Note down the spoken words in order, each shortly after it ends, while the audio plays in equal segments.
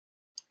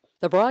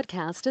The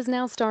broadcast is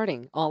now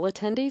starting. All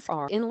attendees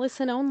are in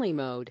listen-only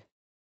mode.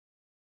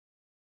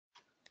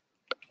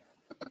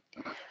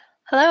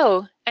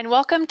 Hello, and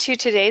welcome to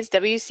today's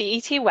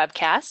WCET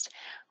webcast.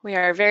 We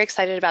are very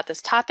excited about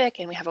this topic,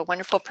 and we have a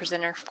wonderful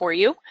presenter for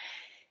you.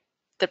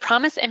 The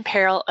Promise and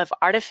Peril of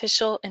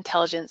Artificial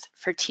Intelligence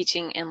for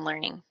Teaching and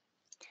Learning.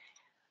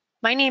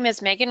 My name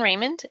is Megan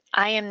Raymond.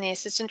 I am the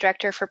Assistant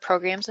Director for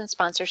Programs and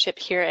Sponsorship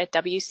here at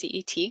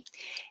WCET.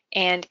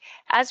 And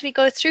as we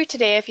go through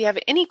today, if you have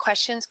any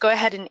questions, go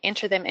ahead and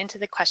enter them into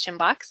the question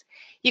box.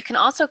 You can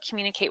also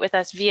communicate with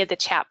us via the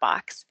chat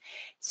box.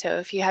 So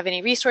if you have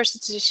any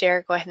resources to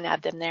share, go ahead and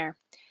add them there.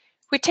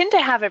 We tend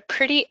to have a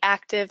pretty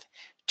active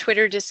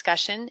Twitter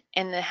discussion,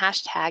 and the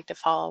hashtag to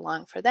follow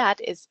along for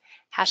that is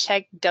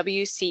hashtag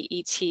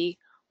WCET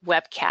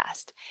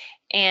webcast.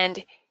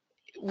 And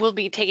we'll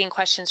be taking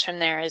questions from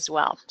there as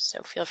well.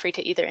 So feel free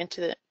to either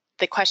enter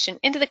the question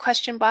into the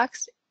question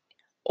box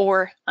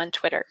or on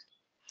Twitter.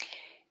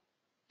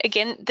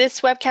 Again,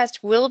 this webcast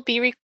will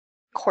be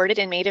recorded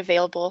and made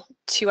available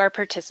to our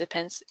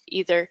participants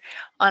either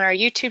on our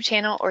YouTube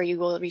channel, or you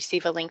will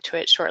receive a link to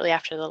it shortly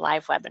after the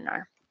live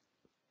webinar.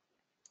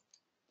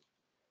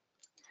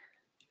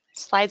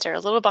 Slides are a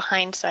little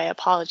behind, so I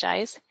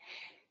apologize.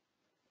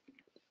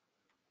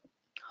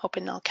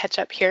 Hoping they'll catch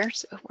up here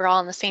so we're all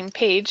on the same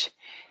page.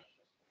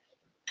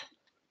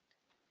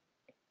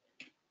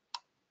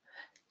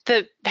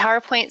 The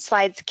PowerPoint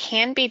slides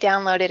can be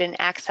downloaded and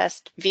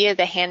accessed via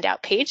the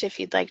handout page if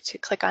you'd like to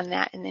click on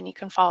that, and then you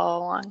can follow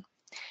along.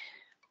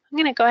 I'm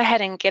going to go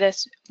ahead and get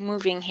us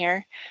moving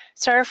here.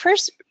 So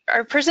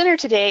our presenter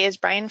today is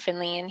Brian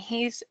Finley, and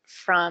he's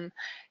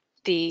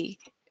the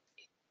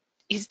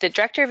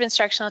Director of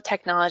Instructional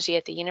Technology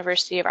at the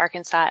University of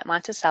Arkansas at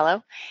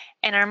Monticello.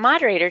 And our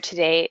moderator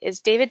today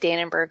is David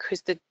Dannenberg,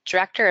 who's the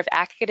Director of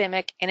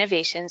Academic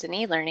Innovations and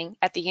E-Learning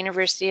at the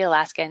University of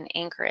Alaska in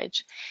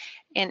Anchorage.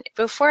 And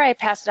before I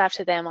pass it off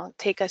to them, I'll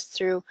take us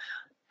through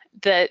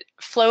the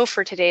flow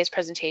for today's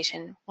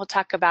presentation. We'll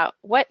talk about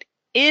what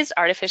is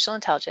artificial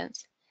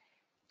intelligence,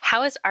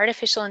 how is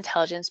artificial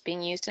intelligence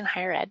being used in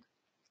higher ed,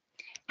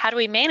 how do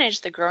we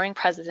manage the growing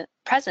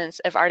presence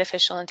of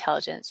artificial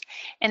intelligence,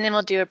 and then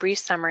we'll do a brief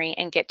summary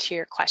and get to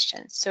your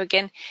questions. So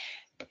again,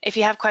 if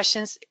you have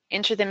questions,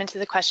 enter them into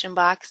the question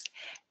box.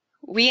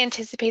 We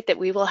anticipate that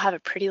we will have a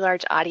pretty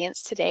large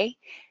audience today.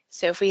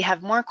 So if we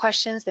have more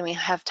questions than we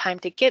have time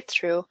to get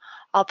through,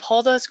 I'll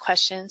pull those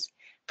questions,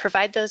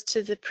 provide those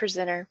to the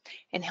presenter,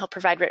 and he'll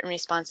provide written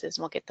responses,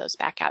 and we'll get those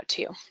back out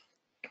to you.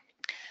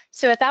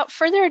 So without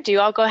further ado,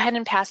 I'll go ahead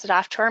and pass it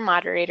off to our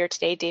moderator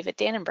today, David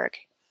Dannenberg.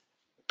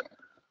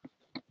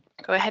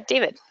 Go ahead,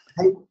 David.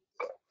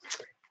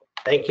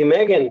 Thank you,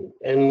 Megan,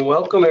 and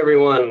welcome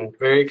everyone.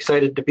 Very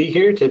excited to be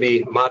here to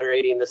be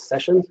moderating this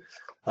session.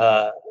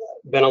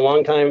 Been a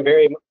long time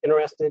very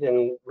interested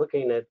in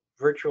looking at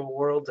virtual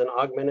worlds and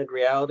augmented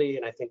reality,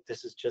 and I think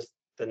this is just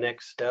the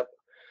next step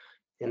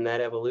in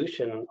that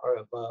evolution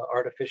of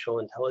artificial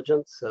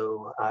intelligence.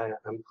 So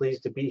I'm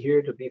pleased to be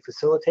here to be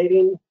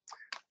facilitating.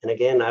 And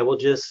again, I will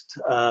just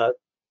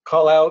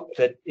call out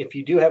that if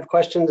you do have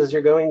questions as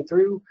you're going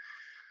through,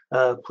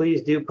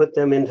 please do put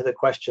them into the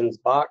questions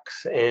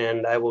box,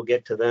 and I will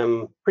get to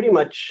them pretty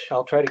much.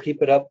 I'll try to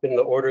keep it up in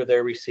the order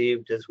they're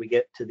received as we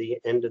get to the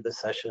end of the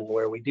session,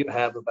 where we do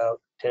have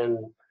about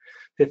 10-15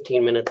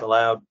 minutes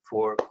allowed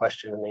for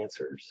question and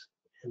answers.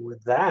 And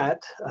with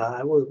that,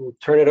 I will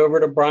turn it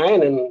over to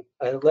Brian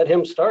and let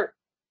him start.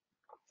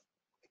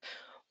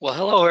 Well,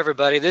 hello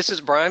everybody. This is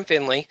Brian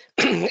Finley,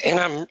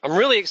 and I'm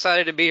really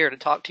excited to be here to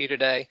talk to you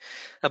today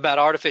about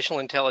artificial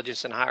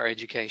intelligence in higher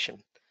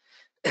education.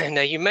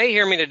 Now, you may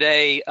hear me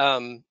today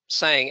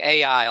saying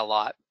AI a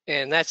lot,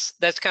 and that's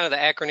kind of the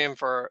acronym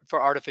for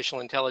artificial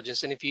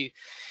intelligence. And if you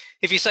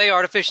say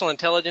artificial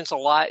intelligence a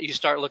lot, you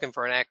start looking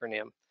for an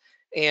acronym.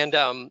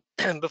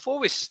 And before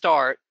we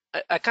start,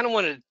 I kind of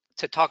wanted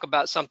to talk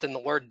about something, the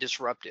word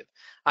disruptive.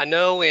 I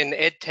know in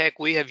ed tech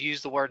we have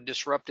used the word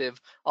disruptive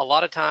a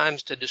lot of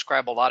times to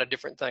describe a lot of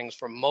different things,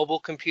 from mobile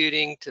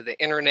computing to the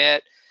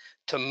internet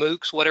to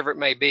MOOCs, whatever it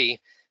may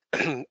be.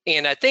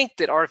 And I think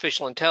that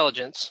artificial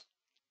intelligence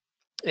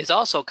is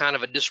also kind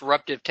of a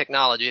disruptive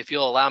technology, if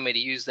you'll allow me to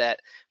use that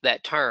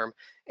term.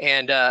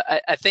 And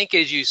I think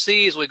as you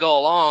see as we go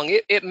along,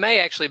 it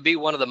may actually be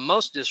one of the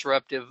most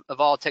disruptive of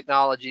all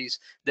technologies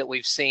that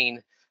we've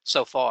seen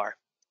so far.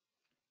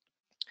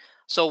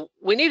 So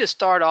we need to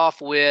start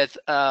off with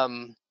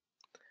kind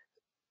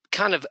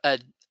of a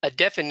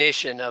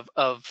definition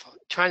of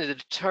trying to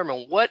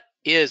determine what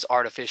is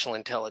artificial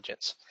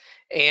intelligence.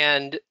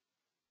 And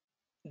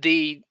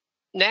the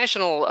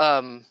national,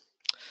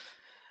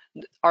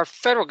 our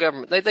federal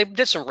government, they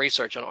did some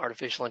research on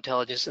artificial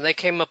intelligence, and they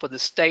came up with a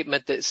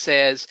statement that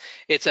says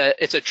it's a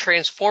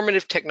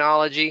transformative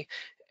technology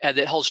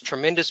that holds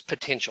tremendous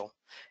potential.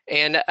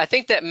 And I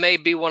think that may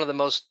be one of the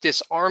most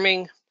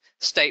disarming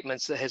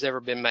statements that has ever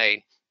been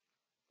made,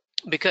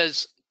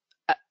 because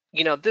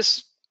you know,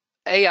 this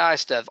AI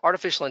stuff,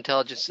 artificial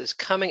intelligence, is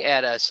coming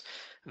at us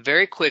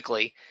very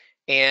quickly,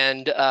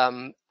 and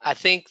I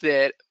think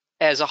that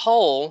as a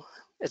whole,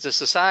 as a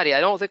society,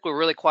 I don't think we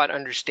really quite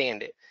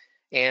understand it.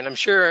 And I'm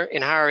sure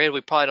in higher ed,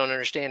 we probably don't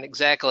understand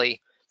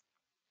exactly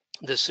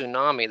the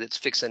tsunami that's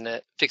fixing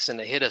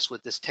to hit us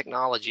with this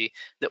technology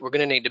that we're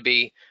going to need to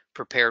be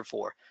prepared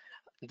for.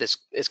 This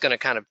it's going to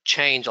kind of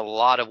change a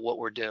lot of what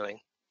we're doing.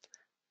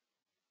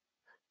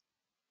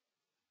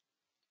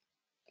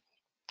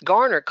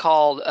 Gartner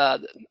calls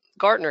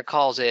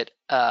it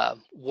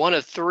one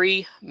of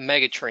 3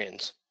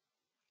 megatrends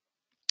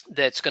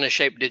that's going to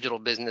shape digital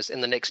business in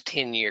the next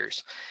 10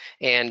 years.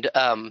 And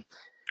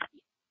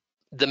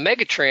the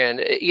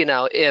megatrend, you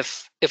know,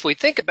 if we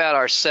think about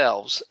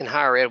ourselves in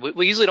higher ed,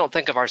 we usually don't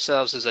think of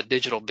ourselves as a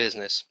digital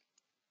business.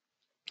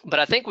 But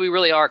I think we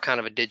really are kind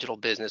of a digital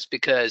business,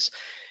 because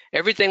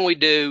everything we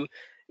do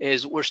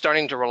is we're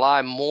starting to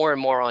rely more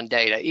and more on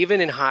data,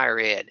 even in higher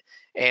ed.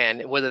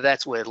 And whether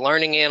that's with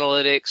learning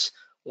analytics,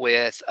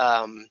 with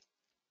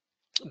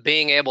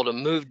being able to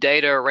move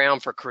data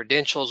around for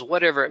credentials,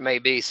 whatever it may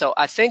be. So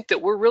I think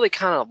that we're really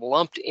kind of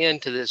lumped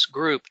into this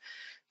group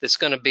that's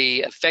going to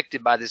be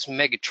affected by this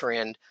mega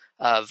trend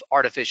of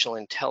artificial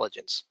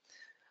intelligence.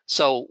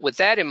 So with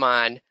that in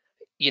mind,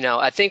 you know,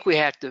 I think we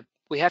have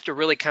to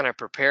really kind of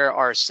prepare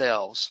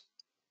ourselves.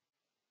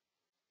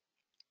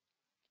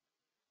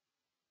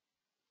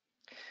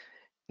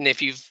 And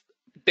if you've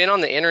been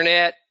on the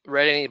internet,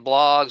 read any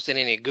blogs, did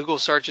any Google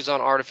searches on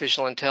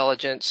artificial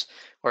intelligence,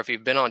 or if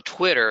you've been on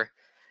Twitter,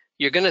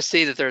 you're going to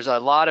see that there's a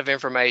lot of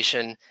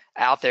information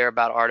out there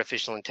about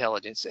artificial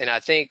intelligence. And I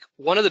think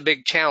one of the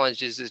big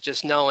challenges is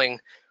just knowing,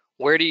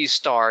 where do you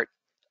start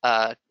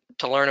to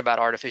learn about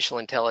artificial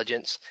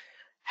intelligence?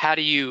 How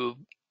do you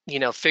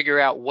figure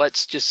out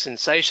what's just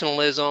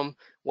sensationalism,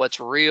 what's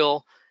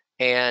real,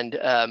 and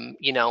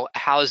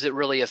how does it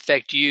really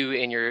affect you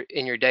in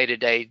your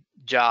day-to-day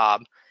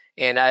job?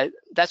 And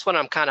that's what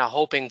I'm kind of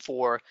hoping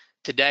for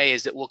today,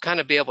 is that we'll kind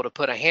of be able to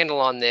put a handle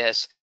on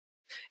this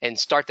and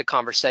start the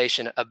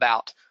conversation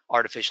about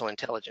artificial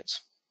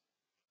intelligence.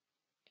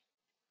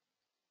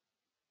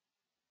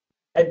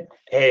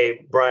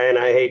 Hey, Brian,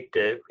 I hate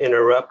to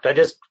interrupt. I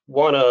just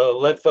want to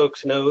let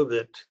folks know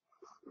that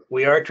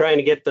we are trying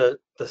to get the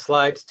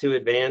slides to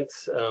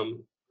advance.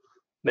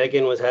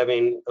 Megan was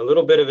having a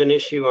little bit of an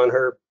issue on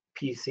her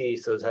PC,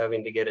 so is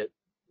having to get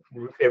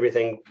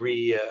everything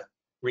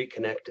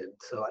reconnected.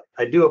 So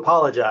I do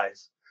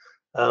apologize.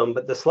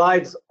 But the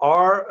slides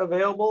are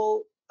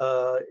available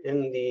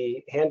in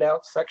the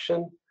handout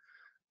section.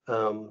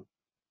 And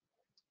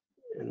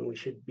we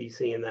should be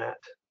seeing that.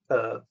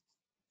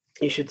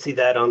 You should see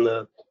that on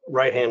the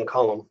right-hand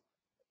column.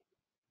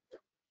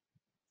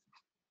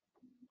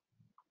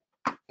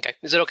 Okay,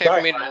 is it okay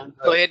for me to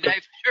go ahead,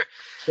 Dave? Sure.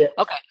 Yeah.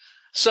 Okay,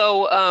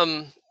 so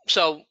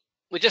so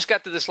we just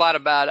got to the slide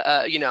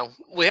about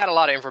we had a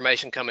lot of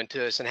information coming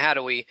to us, and how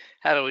do we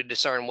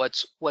discern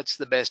what's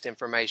the best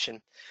information?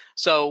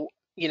 So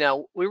we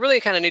really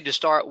kind of need to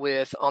start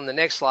with, on the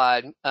next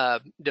slide,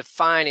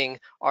 defining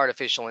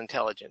artificial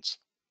intelligence.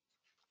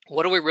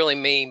 What do we really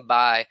mean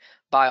by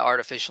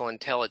artificial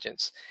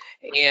intelligence?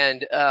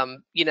 And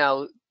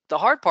the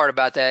hard part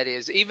about that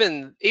is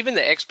even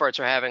the experts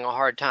are having a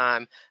hard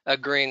time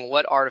agreeing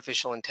what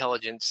artificial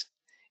intelligence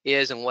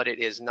is and what it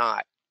is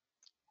not.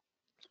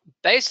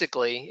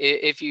 Basically,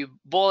 if you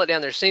boil it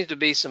down, there seems to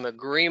be some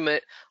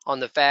agreement on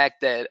the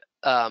fact that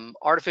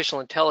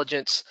artificial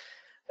intelligence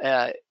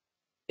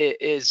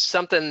is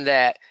something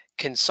that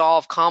can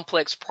solve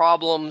complex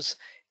problems,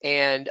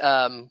 and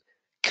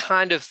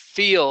kind of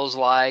feels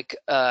like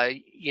there's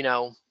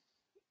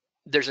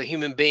a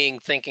human being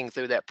thinking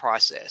through that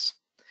process.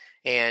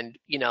 And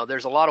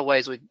there's a lot of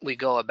ways we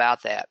go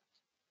about that.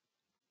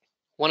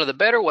 One of the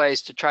better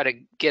ways to try to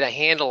get a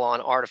handle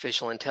on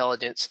artificial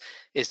intelligence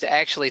is to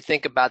actually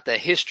think about the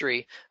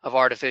history of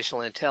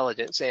artificial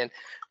intelligence. And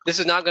this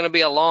is not going to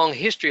be a long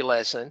history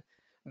lesson,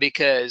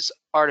 because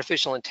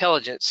artificial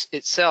intelligence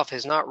itself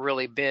has not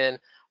really been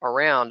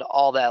around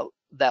all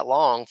that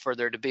long for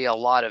there to be a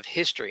lot of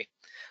history.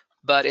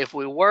 But if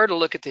we were to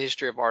look at the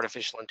history of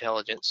artificial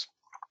intelligence,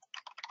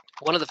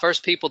 one of the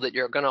first people that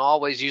you're going to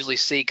always usually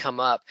see come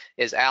up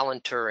is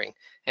Alan Turing.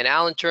 And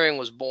Alan Turing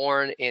was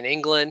born in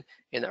England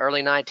in the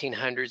early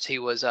 1900s. He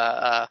was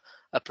a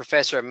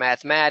professor of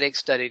mathematics,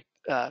 studied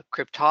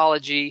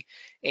cryptology,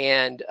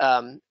 and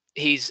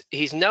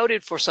he's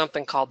noted for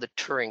something called the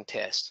Turing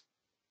test.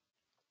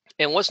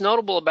 And what's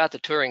notable about the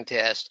Turing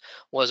test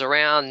was,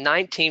 around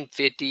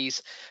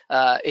 1950s,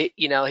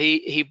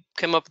 he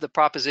came up with the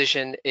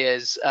proposition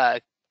is,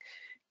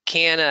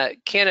 can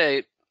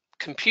a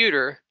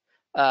computer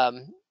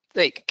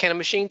think? Can a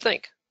machine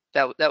think?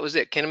 That was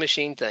it. Can a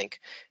machine think?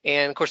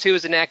 And of course, he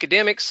was an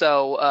academic,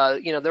 so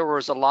there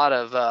was a lot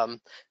of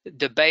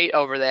debate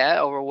over that,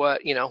 over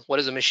what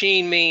does a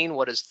machine mean?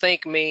 What does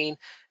think mean?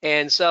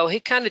 And so he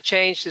kind of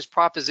changed his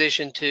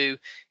proposition to,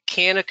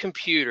 can a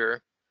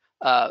computer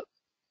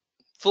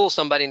fool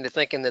somebody into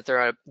thinking that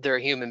they're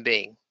a human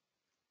being?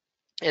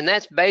 And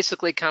that's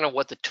basically kind of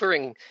what the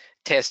Turing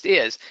test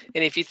is.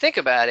 And if you think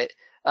about it,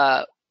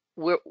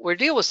 we're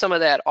dealing with some of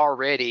that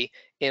already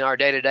in our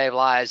day-to-day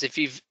lives. If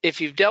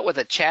you've dealt with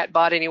a chat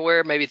bot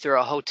anywhere, maybe through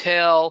a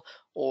hotel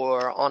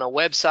or on a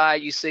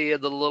website you see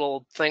the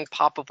little thing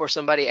pop up where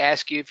somebody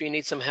asks you if you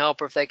need some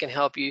help or if they can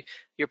help you,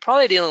 you're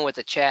probably dealing with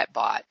a chat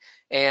bot.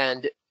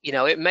 And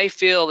it may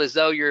feel as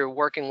though you're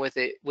working with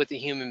a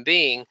human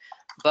being,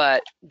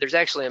 but there's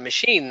actually a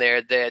machine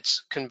there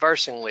that's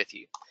conversing with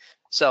you.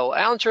 So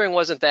Alan Turing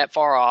wasn't that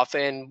far off,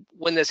 and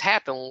when this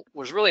happened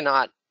was really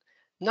not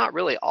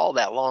really all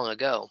that long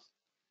ago.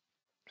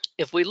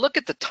 If we look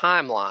at the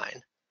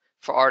timeline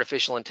for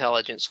artificial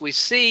intelligence, we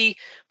see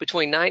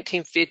between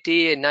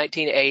 1950 and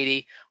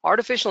 1980,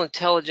 artificial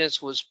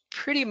intelligence was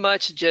pretty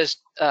much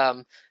just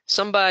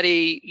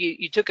somebody,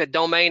 you took a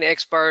domain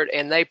expert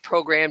and they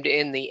programmed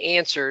in the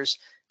answers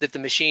that the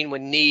machine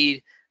would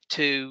need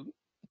to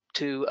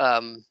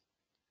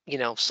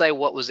say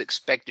what was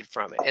expected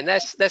from it. And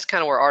that's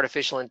kind of where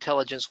artificial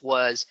intelligence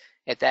was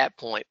at that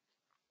point.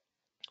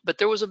 But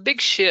there was a big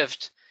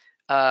shift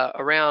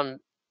around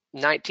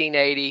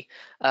 1980,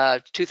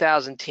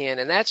 2010,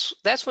 and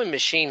that's when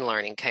machine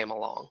learning came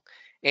along.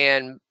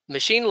 And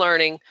machine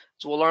learning,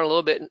 as we'll learn a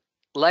little bit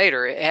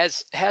later, it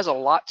has a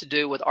lot to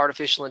do with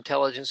artificial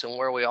intelligence and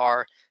where we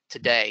are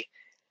today.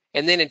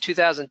 And then in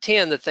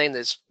 2010, the thing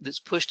that's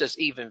pushed us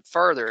even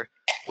further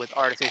with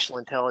artificial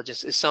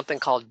intelligence is something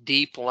called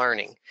deep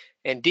learning.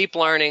 And deep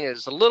learning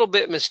is a little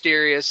bit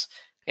mysterious,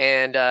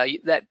 and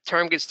that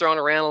term gets thrown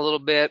around a little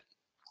bit.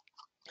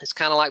 It's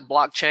kind of like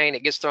blockchain.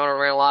 It gets thrown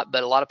around a lot,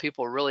 but a lot of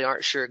people really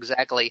aren't sure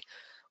exactly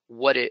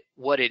what it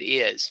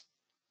is.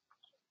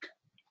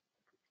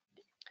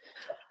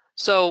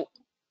 So,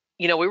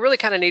 we really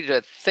kind of need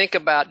to think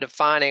about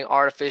defining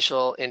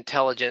artificial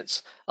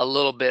intelligence a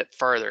little bit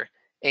further.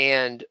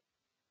 And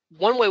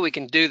one way we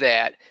can do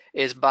that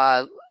is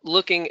by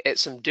looking at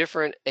some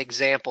different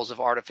examples of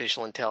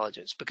artificial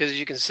intelligence, because as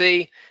you can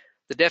see,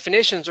 the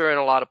definitions are in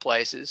a lot of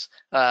places.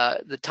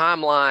 The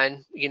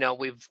timeline,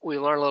 we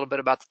learned a little bit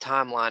about the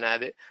timeline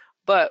of it,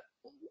 but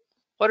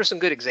what are some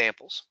good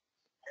examples?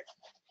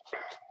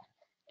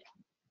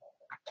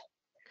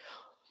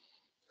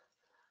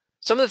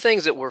 Some of the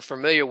things that we're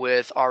familiar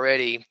with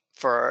already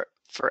for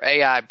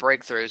AI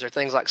breakthroughs are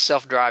things like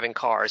self-driving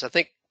cars. I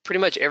think pretty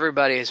much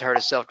everybody has heard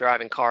of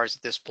self-driving cars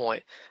at this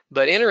point.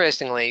 But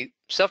interestingly,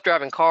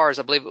 self-driving cars,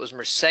 I believe it was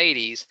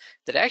Mercedes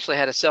that actually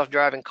had a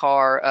self-driving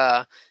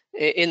car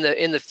in the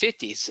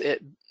 50s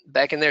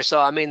back in there. So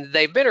I mean,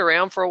 they've been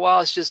around for a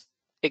while. It's just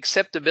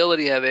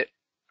acceptability of it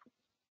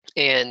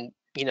and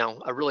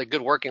a really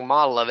good working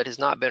model of it has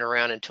not been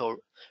around until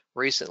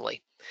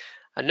recently.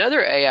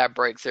 Another AI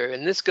breakthrough,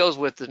 and this goes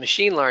with the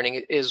machine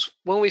learning, is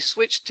when we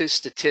switch to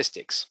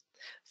statistics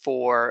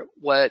for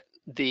what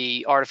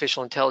the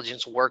artificial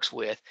intelligence works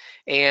with.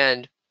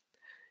 And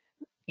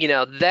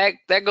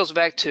that goes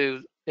back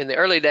to, in the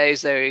early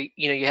days,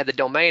 you had the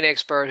domain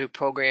expert who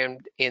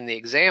programmed in the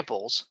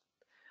examples,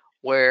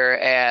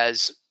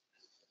 whereas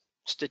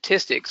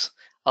statistics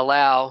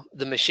allow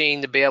the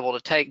machine to be able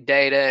to take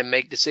data and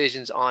make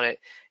decisions on it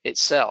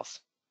itself.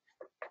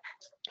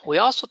 We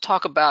also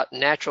talk about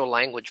natural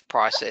language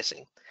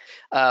processing,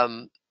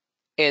 and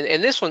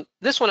this one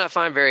I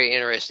find very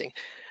interesting.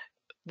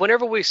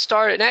 Whenever we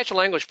started, natural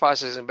language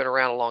processing has been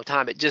around a long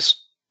time.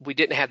 We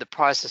didn't have the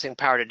processing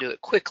power to do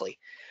it quickly.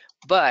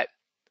 But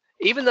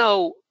even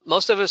though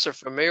most of us are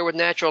familiar with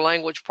natural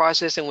language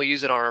processing, we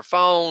use it on our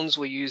phones,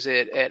 we use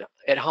it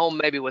at home,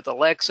 maybe with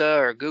Alexa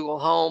or Google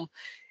Home,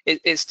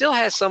 it still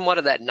has somewhat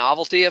of that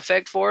novelty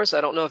effect for us. I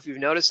don't know if you've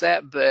noticed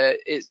that, but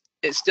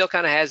it still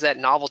kind of has that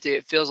novelty.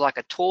 It feels like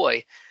a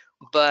toy,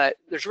 but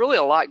there's really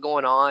a lot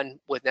going on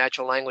with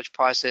natural language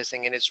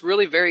processing, and it's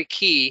really very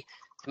key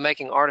to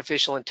making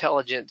artificial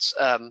intelligence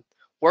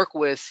work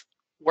with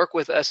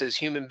us as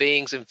human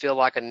beings and feel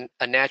like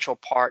a natural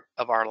part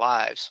of our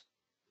lives.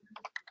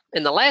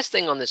 And the last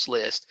thing on this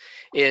list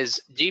is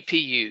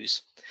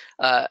GPUs.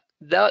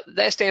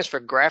 That stands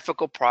for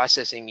graphical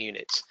processing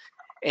units.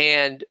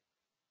 And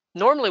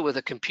normally with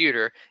a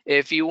computer,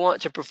 if you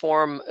want to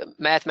perform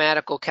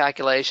mathematical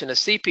calculation, a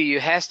CPU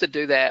has to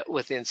do that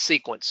within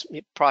sequence.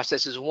 It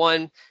processes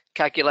one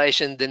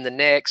calculation, then the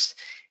next,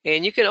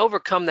 and you can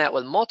overcome that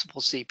with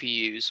multiple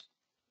CPUs.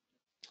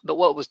 But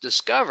what was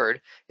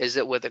discovered is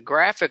that with a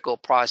graphical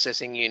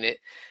processing unit,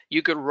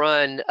 you could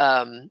run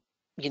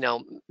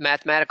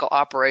mathematical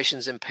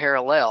operations in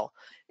parallel.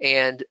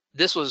 And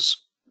this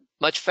was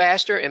much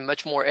faster and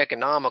much more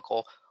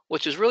economical,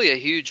 which is really a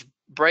huge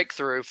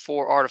breakthrough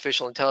for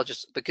artificial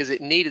intelligence because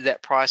it needed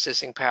that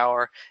processing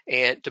power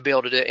and to be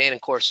able to do it. And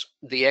of course,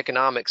 the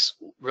economics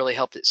really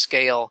helped it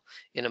scale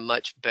in a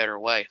much better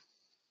way.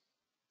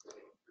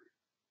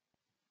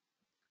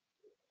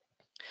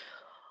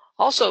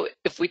 Also,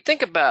 if we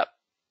think about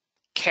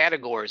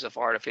categories of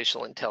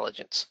artificial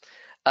intelligence,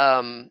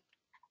 they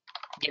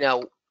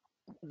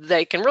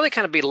can really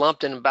kind of be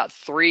lumped in about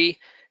 3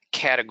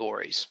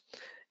 categories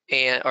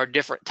or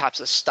different types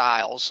of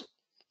styles,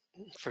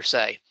 per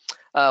se.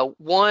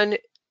 One,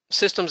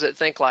 systems that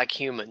think like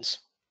humans.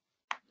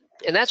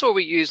 And that's where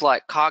we use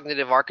like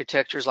cognitive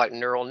architectures like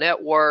neural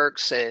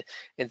networks and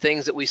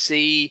things that we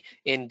see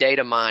in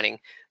data mining.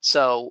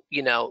 So,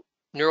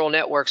 neural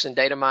networks and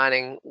data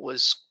mining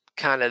was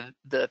kind of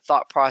the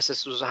thought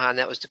process was behind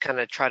that was to kind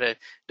of try to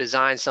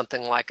design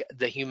something like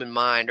the human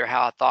mind or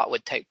how a thought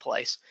would take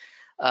place.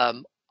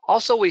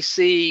 Also, we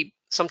see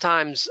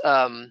sometimes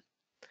our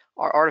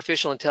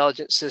artificial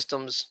intelligence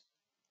systems,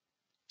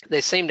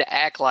 they seem to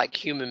act like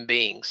human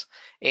beings.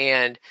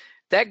 And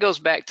that goes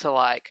back to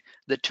like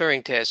the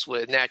Turing test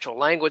with natural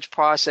language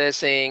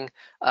processing,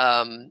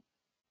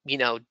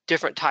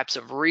 different types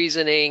of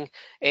reasoning,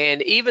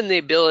 and even the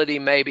ability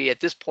maybe at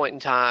this point in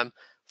time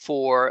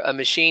for a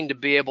machine to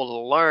be able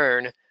to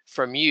learn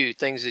from you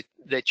things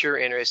that you're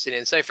interested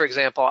in. Say, for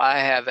example, I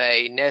have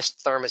a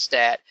Nest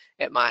thermostat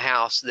at my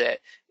house that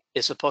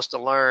is supposed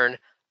to learn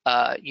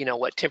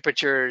what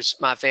temperatures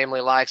my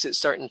family likes at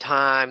certain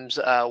times,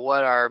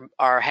 what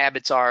our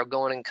habits are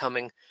going and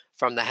coming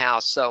from the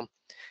house. So,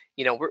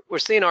 we're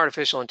seeing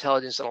artificial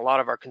intelligence in a lot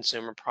of our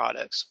consumer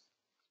products.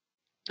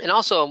 And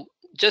also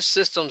just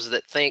systems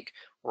that think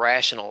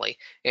rationally.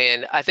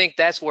 And I think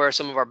that's where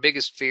some of our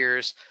biggest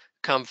fears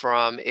come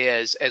from,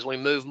 is as we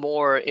move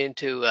more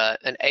into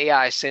an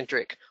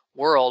AI-centric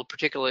world,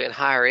 particularly in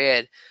higher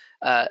ed,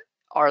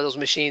 are those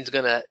machines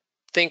going to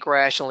think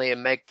rationally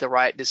and make the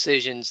right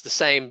decisions, the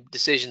same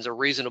decisions a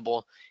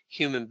reasonable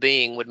human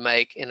being would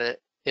make in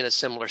a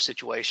similar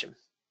situation?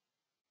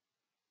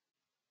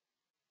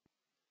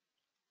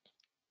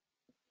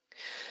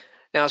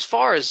 Now, as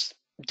far as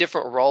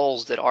different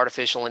roles that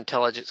artificial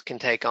intelligence can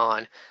take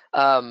on,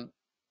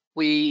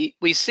 we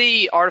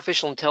see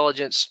artificial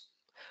intelligence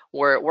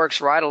where it works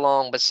right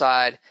along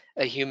beside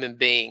a human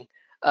being.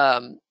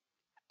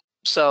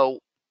 So,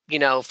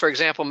 for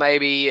example,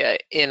 maybe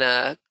in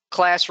a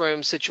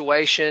classroom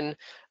situation,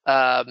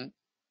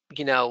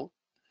 functional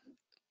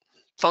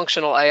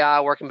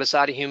AI working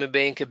beside a human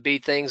being could be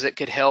things that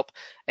could help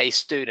a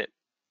student.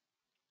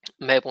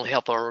 Maybe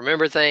help them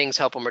remember things,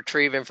 help them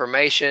retrieve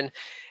information.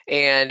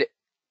 And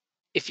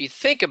if you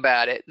think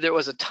about it, there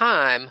was a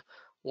time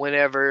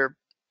whenever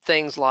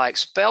things like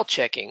spell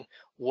checking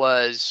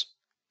was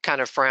kind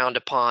of frowned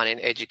upon in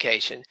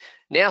education.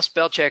 Now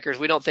spell checkers,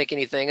 we don't think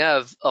anything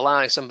of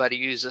allowing somebody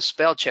to use a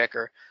spell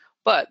checker,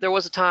 but there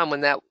was a time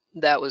when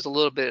that was a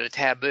little bit of a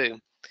taboo.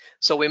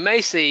 So we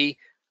may see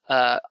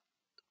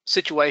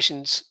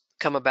situations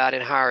come about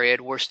in higher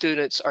ed where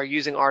students are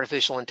using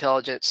artificial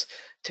intelligence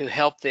to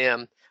help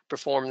them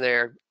perform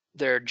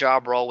their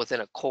job role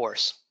within a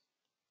course.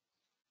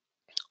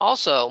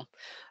 Also,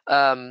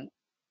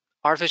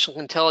 artificial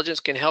intelligence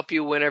can help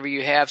you whenever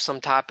you have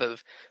some type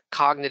of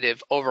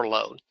cognitive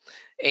overload.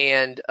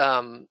 And,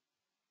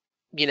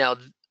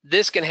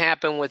 this can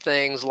happen with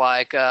things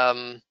like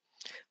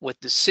with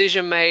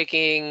decision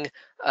making,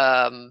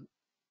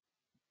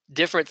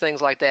 different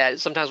things like that.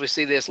 Sometimes we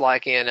see this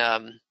like in,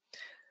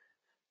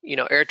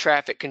 air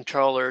traffic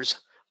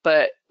controllers,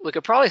 but we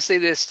could probably see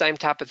this same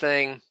type of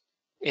thing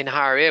in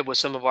higher ed with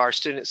some of our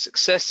student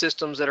success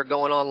systems that are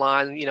going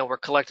online. We're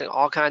collecting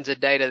all kinds of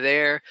data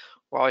there.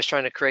 We're always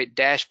trying to create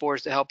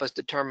dashboards to help us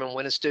determine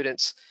when a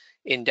student's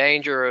in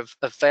danger of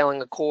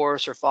failing a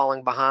course or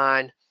falling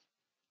behind.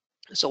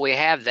 So we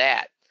have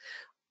that.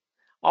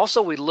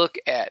 Also, we look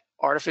at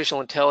artificial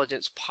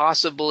intelligence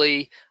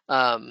possibly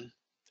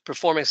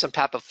performing some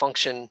type of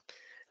function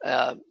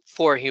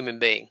for a human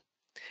being.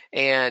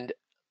 And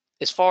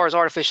as far as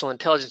artificial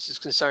intelligence is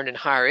concerned in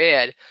higher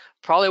ed,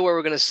 probably where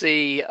we're going to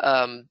see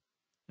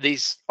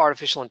these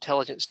artificial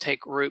intelligence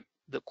take root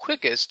the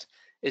quickest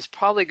is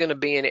probably going to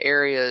be in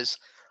areas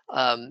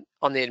on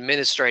the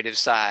administrative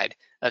side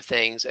of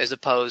things as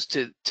opposed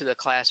to the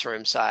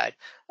classroom side,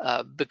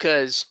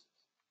 because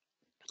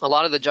a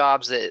lot of the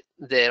jobs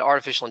that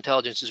artificial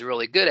intelligence is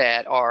really good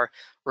at are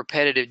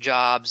repetitive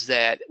jobs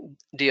that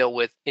deal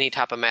with any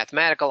type of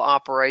mathematical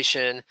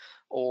operation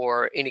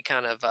or any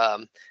kind of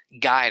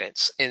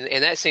guidance.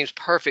 And that seems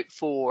perfect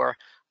for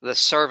the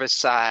service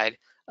side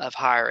of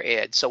higher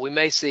ed. So we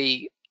may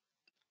see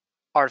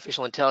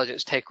artificial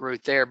intelligence take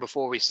root there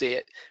before we see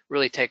it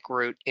really take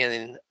root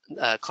in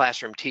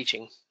classroom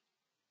teaching.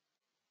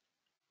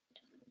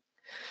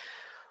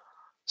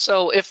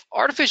 So if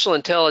artificial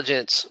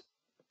intelligence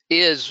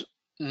is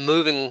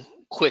moving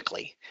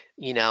quickly,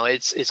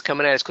 it's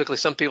coming at us quickly.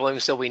 Some people even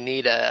say we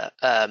need a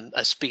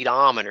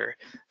speedometer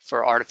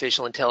for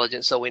artificial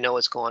intelligence so we know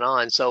what's going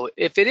on. So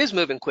if it is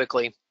moving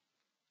quickly,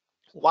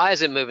 why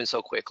is it moving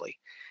so quickly?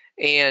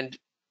 And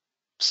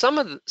some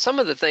of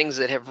the things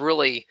that have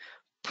really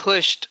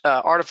pushed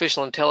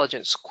artificial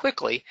intelligence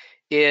quickly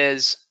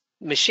is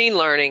machine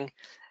learning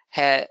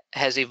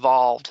has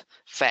evolved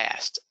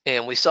fast.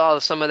 And we saw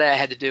some of that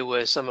had to do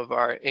with some of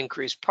our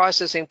increased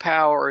processing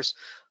powers,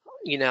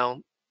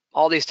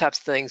 all these types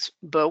of things.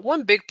 But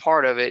one big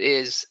part of it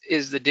is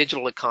the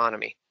digital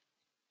economy.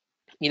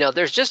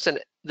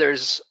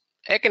 There's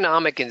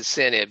economic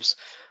incentives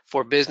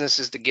for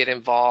businesses to get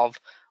involved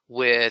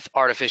with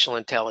artificial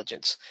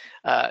intelligence.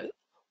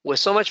 With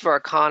so much of our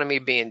economy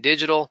being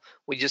digital,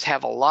 we just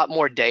have a lot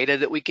more data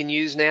that we can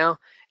use now,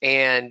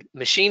 and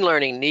machine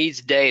learning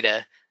needs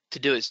data to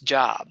do its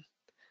job.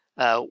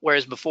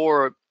 Whereas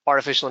before,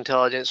 artificial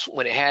intelligence,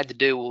 when it had to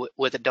do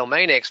with a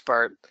domain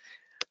expert,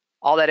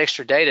 all that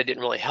extra data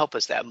didn't really help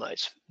us that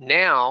much.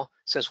 Now,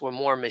 since we're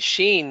more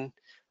machine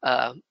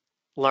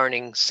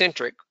learning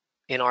centric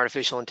in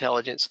artificial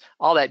intelligence,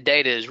 all that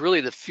data is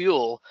really the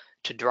fuel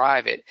to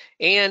drive it.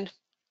 And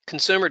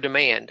consumer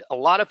demand. A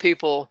lot of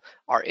people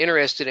are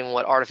interested in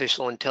what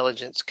artificial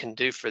intelligence can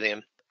do for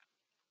them.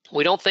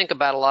 We don't think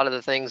about a lot of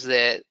the things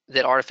that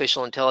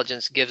artificial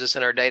intelligence gives us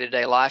in our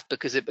day-to-day life,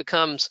 because it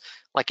becomes,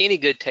 like any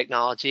good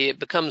technology, it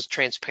becomes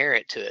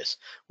transparent to us.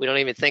 We don't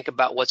even think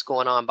about what's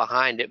going on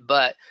behind it,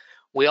 but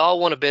we all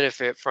want to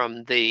benefit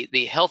from the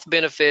health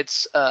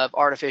benefits of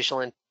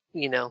artificial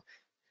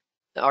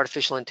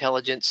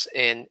intelligence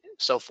and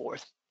so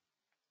forth.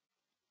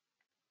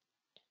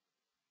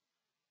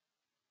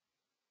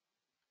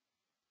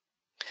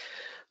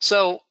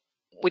 So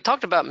we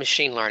talked about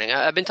machine learning.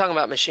 I've been talking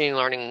about machine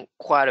learning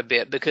quite a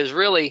bit, because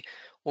really,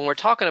 when we're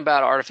talking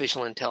about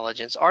artificial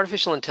intelligence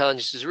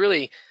is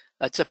really,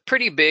 it's a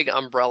pretty big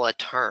umbrella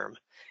term.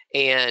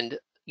 And,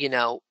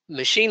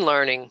 machine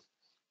learning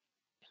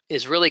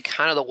is really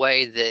kind of the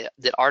way that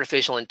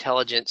artificial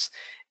intelligence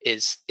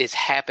is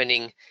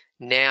happening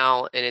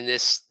now and in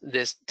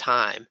this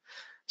time.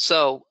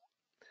 So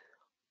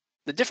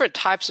the different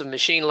types of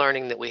machine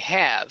learning that we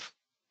have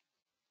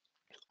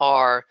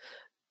are,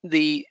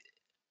 the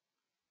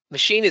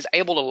machine is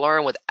able to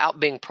learn without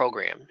being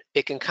programmed.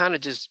 It can kind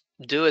of just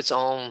do its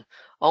own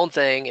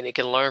thing, and it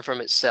can learn from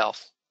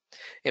itself.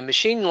 And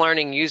machine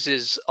learning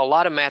uses a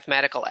lot of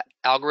mathematical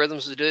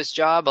algorithms to do its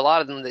job, a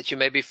lot of them that you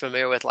may be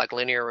familiar with, like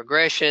linear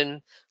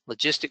regression,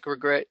 logistic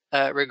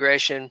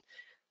regression,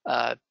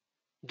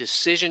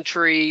 decision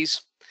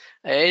trees.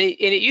 And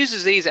it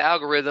uses these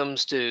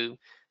algorithms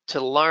to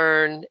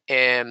learn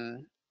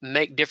and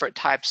make different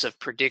types of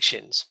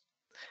predictions,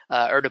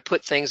 or to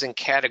put things in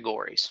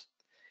categories.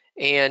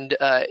 And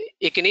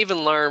it can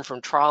even learn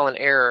from trial and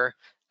error,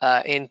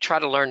 and try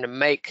to learn to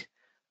make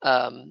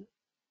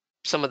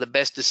some of the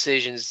best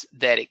decisions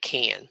that it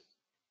can.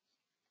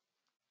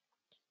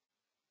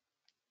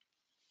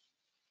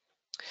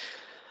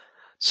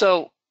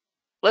 So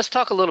let's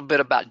talk a little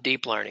bit about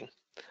deep learning.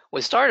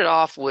 We started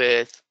off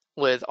with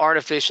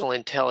artificial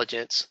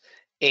intelligence,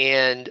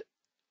 and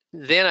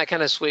then I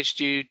kind of switched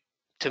you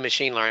to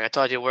machine learning. I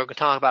told you we're going to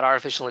talk about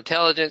artificial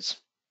intelligence.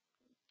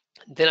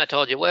 Then I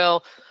told you,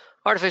 well,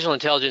 artificial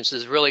intelligence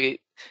is really,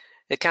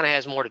 it kind of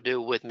has more to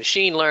do with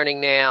machine learning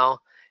now,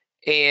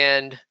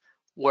 and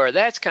where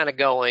that's kind of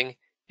going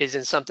is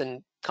in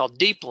something called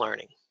deep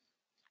learning.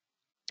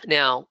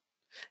 Now,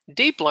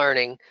 deep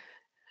learning,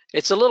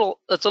 it's a little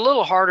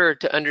harder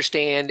to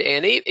understand,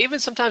 and even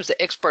sometimes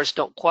the experts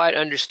don't quite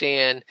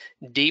understand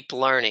deep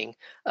learning,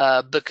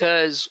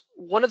 because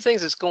one of the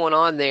things that's going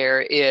on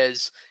there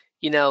is,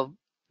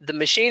 the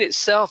machine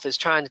itself is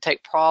trying to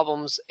take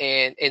problems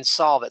and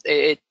solve it.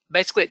 It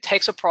basically, it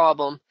takes a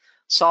problem,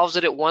 solves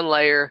it at one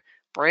layer,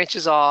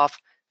 branches off,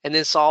 and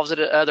then solves it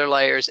at other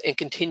layers and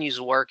continues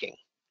working.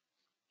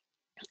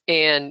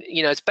 And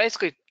it's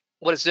basically,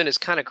 what it's doing is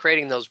kind of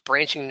creating those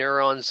branching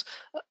neurons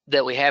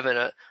that we have in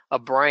a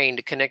brain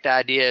to connect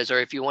ideas, or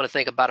if you want to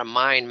think about a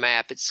mind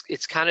map,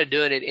 it's kind of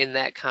doing it in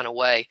that kind of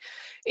way.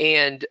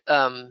 And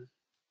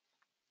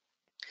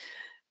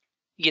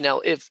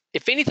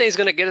if anything's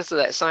going to get us to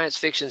that science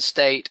fiction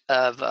state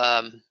of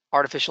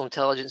artificial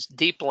intelligence,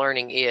 deep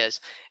learning is.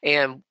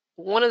 And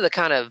one of the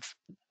kind of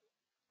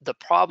the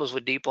problems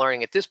with deep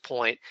learning at this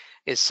point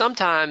is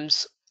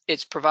sometimes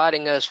it's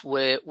providing us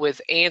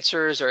with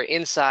answers or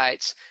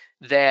insights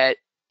that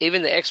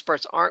even the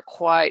experts aren't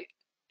quite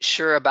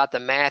sure about the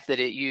math that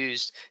it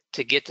used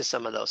to get to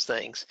some of those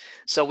things.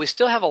 So we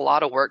still have a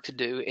lot of work to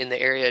do in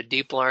the area of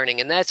deep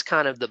learning, and that's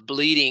kind of the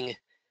bleeding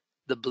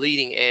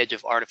edge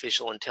of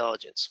artificial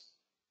intelligence.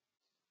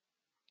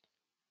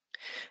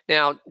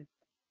 Now,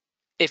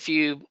 if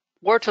you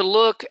were to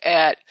look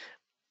at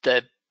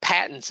the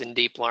patents in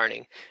deep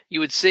learning, you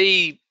would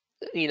see,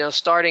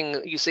 starting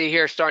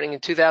in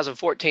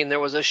 2014, there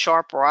was a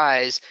sharp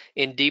rise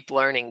in deep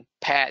learning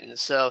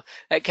patents. So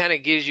that kind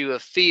of gives you a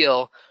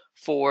feel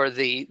for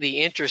the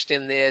interest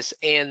in this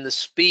and the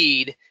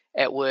speed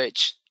at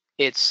which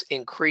it's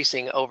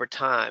increasing over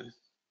time.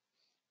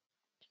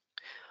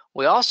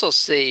 We also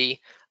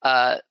see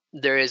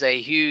there is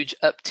a huge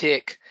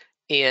uptick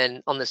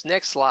on this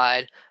next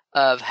slide,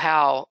 of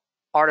how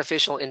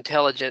artificial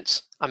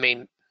intelligence,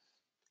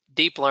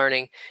 deep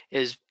learning,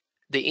 is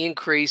the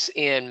increase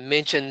in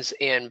mentions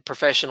in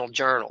professional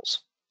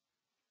journals.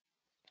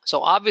 So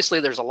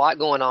obviously there's a lot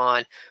going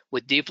on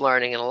with deep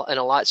learning, and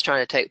a lot's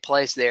trying to take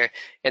place there,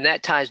 and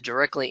that ties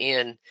directly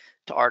in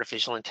to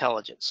artificial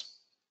intelligence.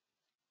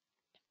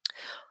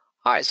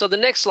 All right, so the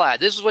next slide,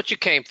 this is what you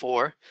came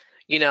for.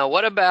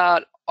 What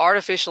about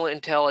artificial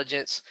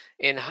intelligence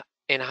in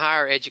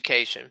higher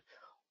education?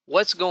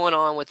 What's going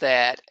on with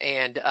that?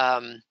 And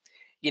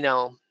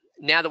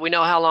now that we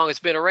know how long it's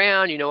been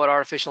around, you know what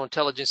artificial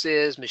intelligence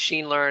is,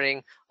 machine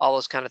learning, all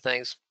those kind of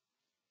things.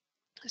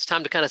 It's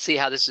time to kind of see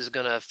how this is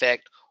going to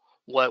affect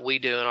what we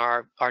do in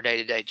our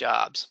day-to-day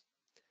jobs.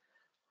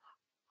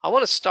 I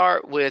want to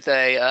start with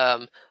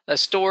a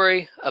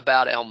story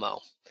about Elmo.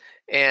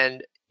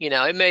 And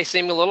it may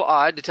seem a little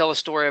odd to tell a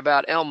story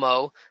about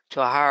Elmo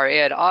to a higher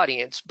ed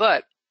audience,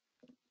 but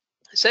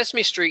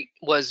Sesame Street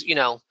was,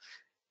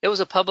 it was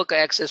a public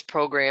access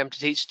program to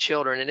teach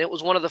children, and it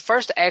was one of the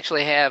first to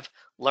actually have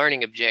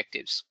learning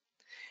objectives.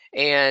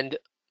 And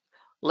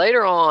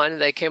later on,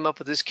 they came up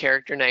with this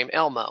character named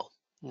Elmo.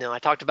 Now, I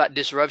talked about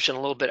disruption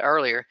a little bit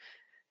earlier.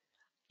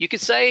 You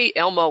could say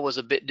Elmo was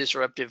a bit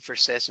disruptive for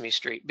Sesame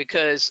Street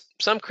because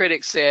some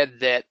critics said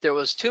that there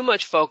was too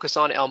much focus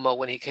on Elmo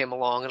when he came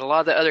along, and a lot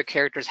of the other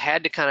characters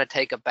had to kind of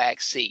take a back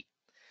seat.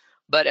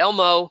 But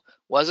Elmo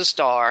was a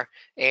star,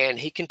 and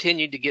he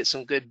continued to get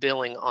some good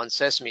billing on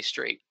Sesame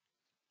Street.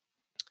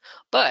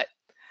 But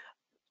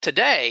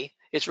today,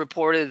 it's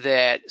reported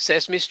that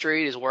Sesame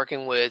Street is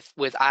working with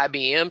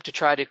IBM to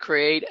try to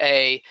create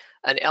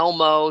an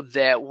Elmo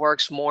that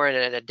works more in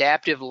an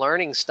adaptive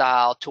learning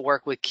style to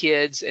work with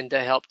kids and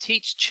to help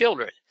teach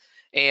children.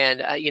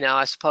 And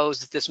I suppose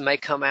that this may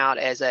come out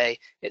as at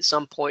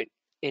some point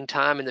in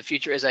time in the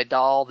future as a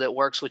doll that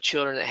works with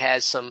children that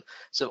has some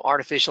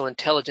artificial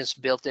intelligence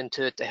built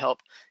into it to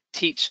help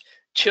teach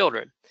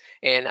children.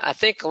 And I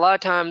think a lot of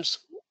times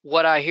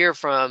what I hear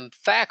from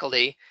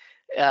faculty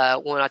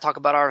when I talk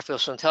about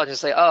artificial intelligence,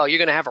 say, oh, you're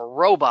going to have a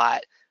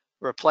robot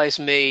replace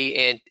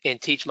me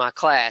and teach my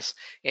class.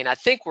 And I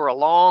think we're a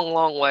long,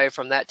 long way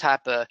from that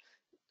type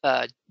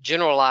of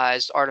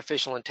generalized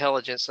artificial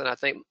intelligence, and I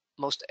think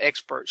most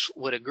experts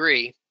would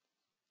agree.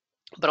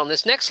 But on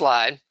this next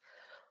slide,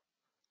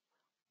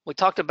 we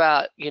talked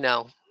about,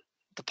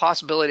 the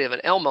possibility of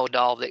an Elmo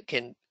doll that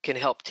can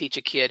help teach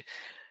a kid.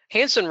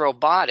 Hanson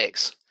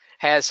Robotics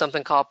has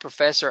something called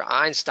Professor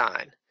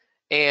Einstein.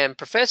 And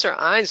Professor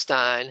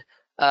Einstein,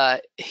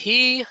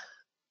 he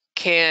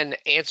can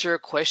answer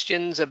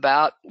questions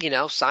about,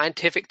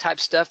 scientific type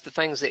stuff, the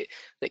things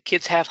that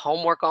kids have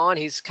homework on.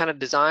 He's kind of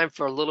designed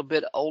for a little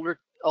bit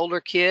older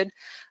kid.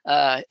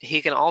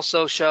 He can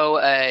also show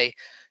a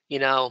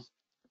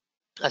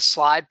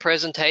slide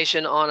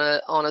presentation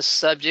on a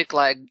subject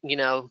like,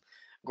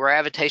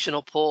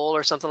 gravitational pull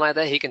or something like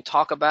that. He can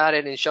talk about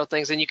it and show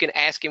things, and you can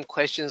ask him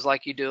questions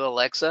like you do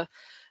Alexa.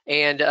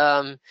 And,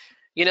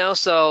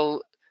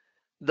 so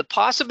the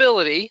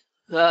possibility,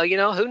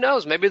 who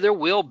knows, maybe there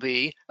will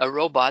be a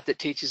robot that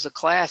teaches a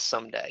class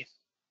someday.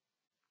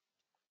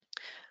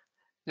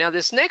 Now,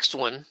 this next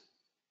one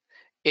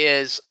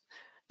this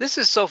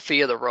is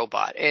Sophia the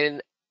robot. And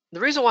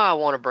the reason why I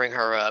want to bring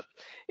her up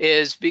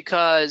is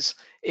because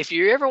if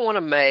you ever want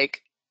to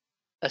make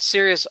a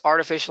serious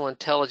artificial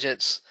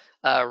intelligence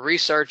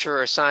researcher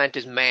or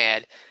scientist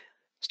mad,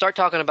 start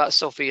talking about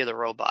Sophia the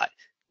robot.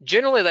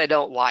 Generally, they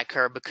don't like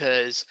her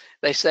because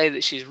they say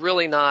that she's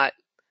really not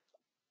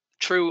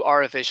true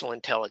artificial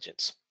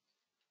intelligence.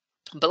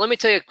 But let me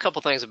tell you a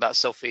couple things about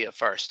Sophia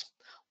first.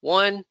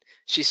 One,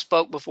 she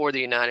spoke before the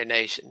United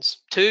Nations.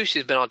 Two,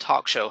 she's been on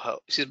talk shows.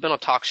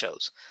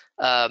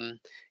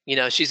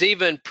 She's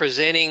even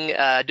presenting,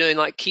 doing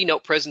like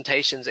keynote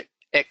presentations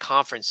at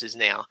conferences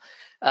now.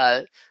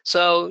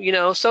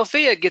 So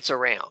Sophia gets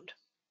around.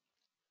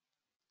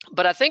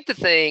 But I think the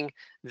thing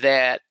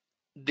that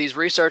these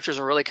researchers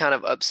are really kind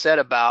of upset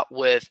about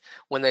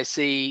when they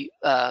see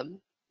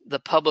the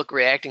public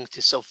reacting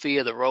to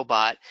Sophia the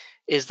robot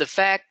is the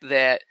fact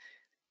that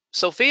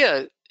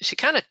Sophia, she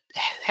kind of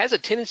has a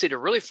tendency to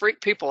really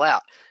freak people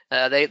out.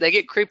 They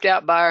get creeped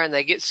out by her, and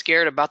they get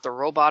scared about the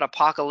robot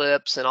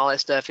apocalypse and all that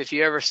stuff. If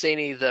you ever see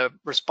any of the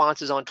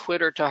responses on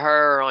Twitter to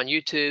her or on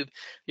YouTube,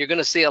 you're going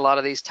to see a lot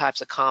of these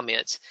types of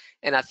comments.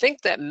 And I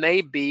think that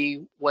may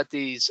be what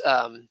these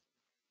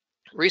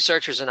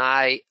researchers and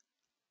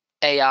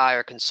AI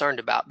are concerned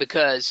about,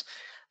 because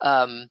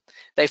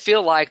they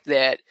feel like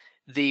that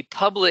the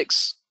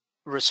public's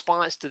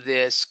response to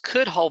this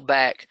could hold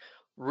back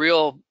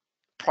real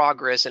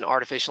progress in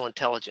artificial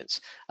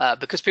intelligence,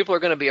 because people are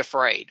going to be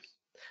afraid.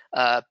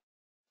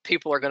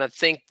 People are going to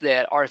think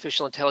that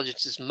artificial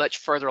intelligence is much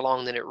further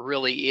along than it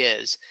really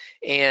is,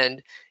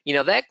 and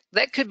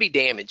that could be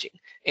damaging.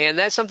 And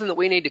that's something that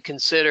we need to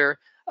consider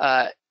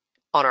on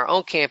our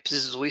own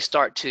campuses as we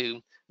start to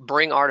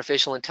bring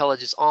artificial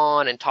intelligence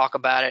on and talk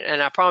about it.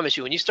 And I promise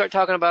you, when you start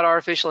talking about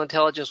artificial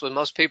intelligence with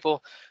most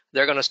people,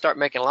 they're going to start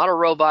making a lot of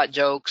robot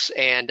jokes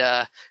and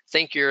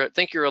think you're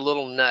a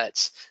little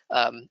nuts,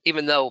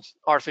 even though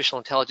artificial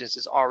intelligence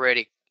is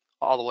already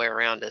all the way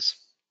around us.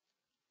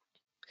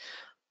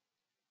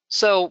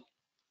 So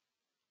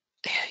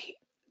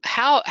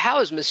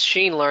how is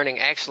machine learning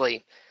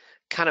actually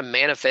kind of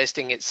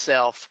manifesting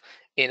itself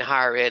in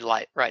higher ed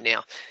right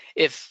now?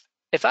 If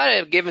I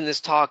had given this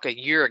talk a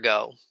year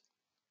ago,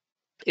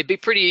 it'd be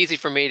pretty easy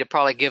for me to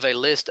probably give a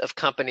list of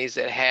companies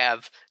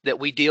that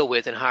we deal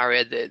with in higher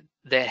ed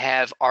that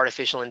have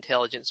artificial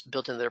intelligence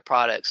built into their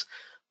products.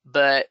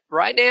 But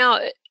right now,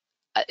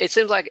 it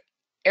seems like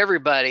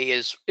everybody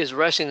is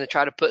rushing to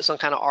try to put some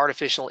kind of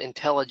artificial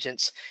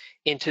intelligence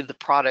into the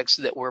products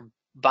that we're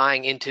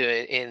buying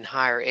into in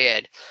higher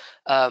ed.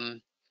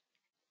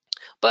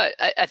 But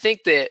I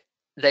think that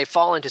they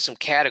fall into some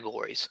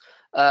categories.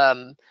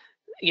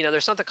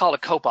 There's something called a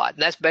copilot,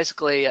 and that's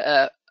basically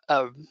a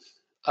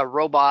a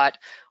robot,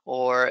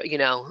 or we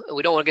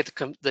don't want to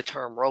get the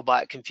term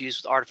robot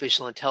confused with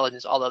artificial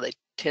intelligence, although they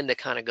tend to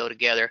kind of go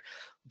together.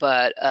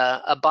 But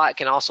a bot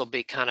can also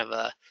be kind of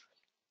a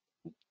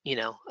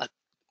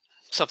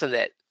something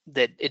that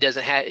it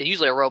doesn't have.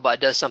 Usually a robot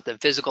does something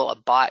physical, a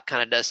bot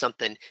kind of does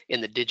something in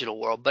the digital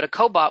world, but a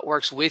cobot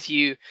works with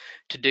you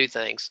to do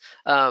things.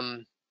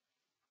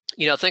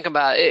 Think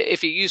about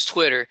if you use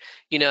Twitter,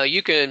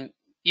 you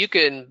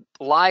can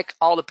like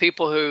all the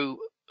people who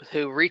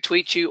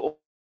retweet you,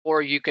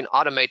 or you can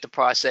automate the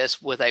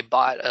process with a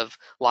bot of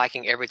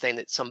liking everything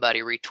that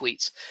somebody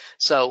retweets.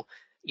 So,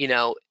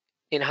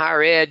 in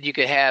higher ed, you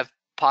could have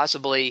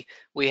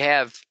we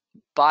have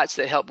bots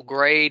that help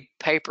grade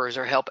papers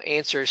or help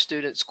answer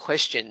students'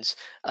 questions,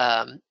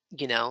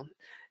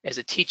 as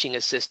a teaching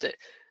assistant.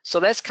 So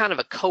that's kind of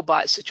a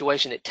cobot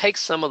situation. It takes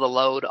some of the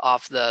load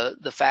off the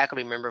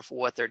faculty member for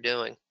what they're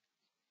doing.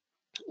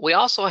 We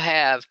also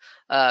have,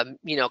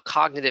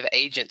 cognitive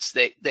agents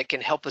that can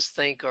help us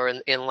think, or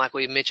in like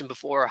we mentioned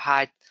before,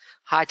 high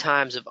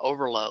times of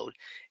overload.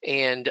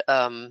 And,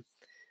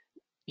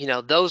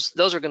 those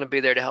are going to be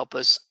there to help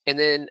us. And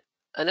then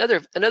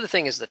another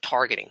thing is the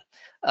targeting.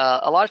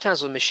 A lot of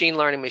times with machine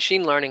learning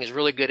is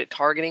really good at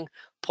targeting,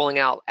 pulling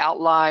out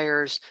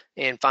outliers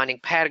and finding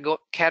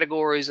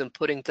categories and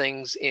putting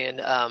things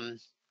in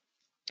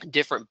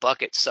different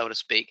buckets, so to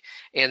speak.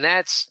 And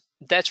that's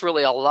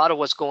really a lot of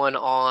what's going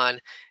on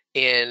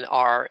in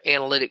our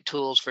analytic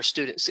tools for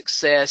student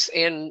success,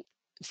 and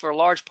for a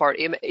large part,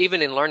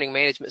 even in learning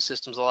management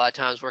systems, a lot of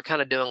times we're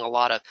kind of doing a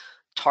lot of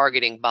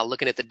targeting by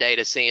looking at the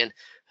data, seeing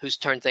who's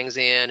turned things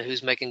in,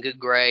 who's making good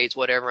grades,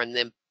 whatever, and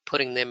then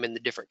putting them in the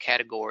different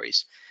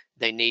categories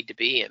they need to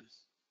be in.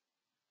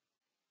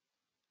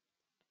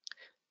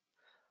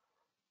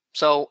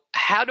 So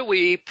how do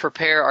we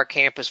prepare our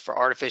campus for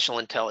artificial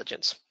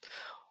intelligence?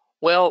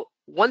 Well,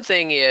 one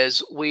thing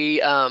is we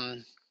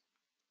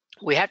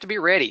have to be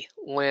ready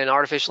when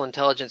artificial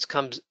intelligence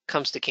comes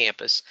to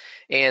campus.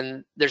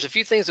 And there's a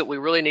few things that we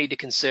really need to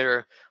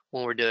consider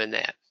when we're doing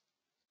that.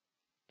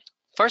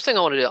 First thing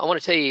I want to do, I want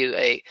to tell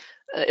you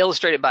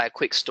illustrated by a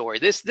quick story.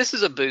 This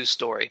is Abu's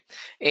story.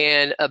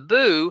 And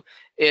Abu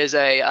is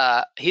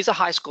he's a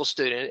high school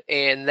student,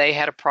 and they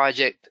had a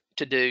project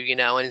to do,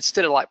 and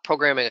instead of like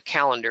programming a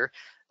calendar,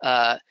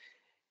 and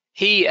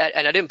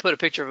I didn't put a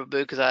picture of Abu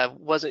because I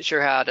wasn't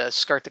sure how to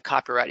skirt the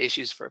copyright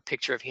issues for a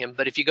picture of him.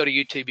 But if you go to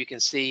YouTube, you can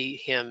see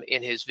him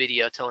in his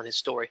video telling his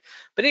story.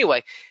 But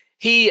anyway,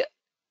 he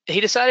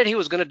decided he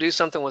was going to do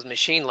something with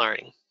machine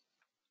learning.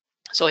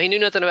 So he knew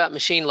nothing about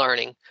machine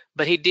learning,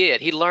 but he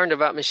did. He learned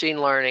about machine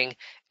learning,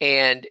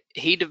 and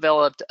he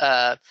developed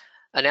an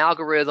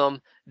algorithm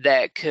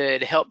that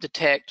could help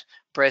detect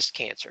breast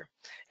cancer.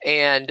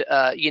 And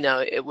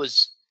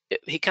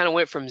he kind of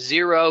went from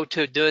zero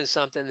to doing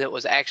something that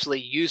was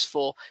actually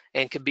useful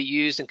and could be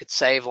used and could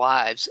save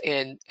lives.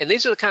 And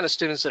these are the kind of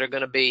students that are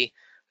going to be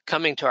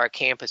coming to our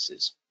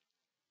campuses.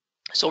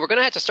 So we're going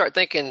to have to start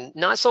thinking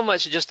not so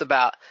much just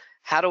about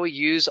how do we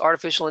use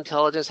artificial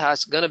intelligence, how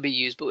it's going to be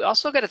used, but we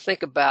also got to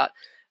think about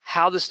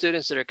how the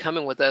students that are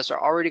coming with us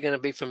are already going to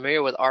be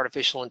familiar with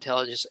artificial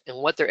intelligence and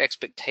what their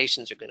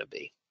expectations are going to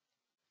be.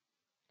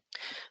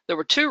 There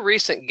were two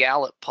recent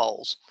Gallup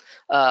polls.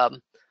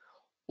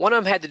 One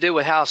of them had to do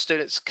with how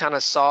students kind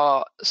of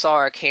saw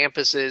our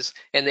campuses,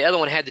 and the other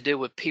one had to do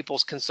with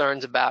people's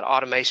concerns about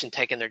automation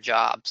taking their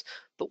jobs.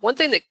 But one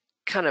thing that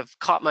kind of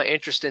caught my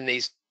interest in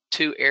these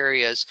two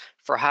areas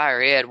for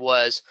higher ed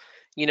was,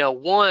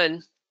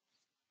 one,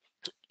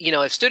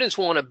 if students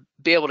want to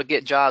be able to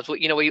get jobs,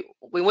 we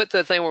went to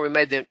the thing where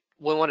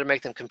we wanted to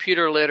make them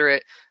computer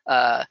literate.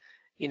 Now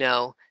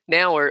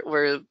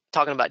we're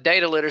talking about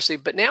data literacy,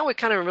 but now we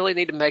kind of really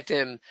need to make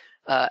them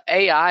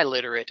AI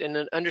literate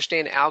and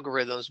understand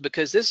algorithms,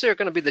 because this are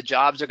going to be the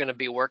jobs they're going to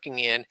be working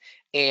in.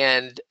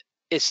 And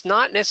it's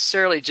not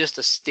necessarily just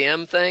a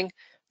STEM thing,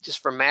 just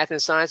for math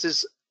and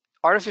sciences.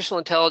 Artificial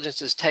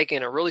intelligence is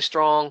taking a really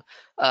strong,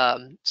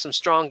 some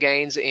strong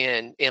gains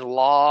in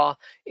law,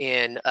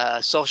 in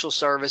social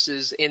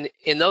services,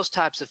 in those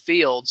types of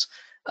fields.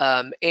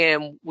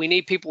 And we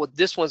need people with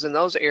disciplines in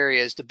those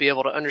areas to be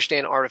able to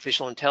understand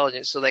artificial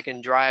intelligence so they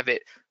can drive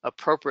it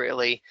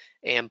appropriately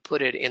and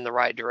put it in the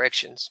right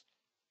directions.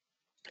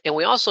 And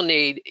we also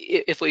need,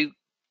 if we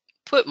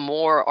put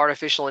more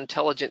artificial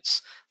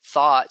intelligence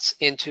thoughts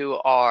into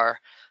our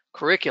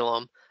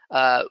curriculum,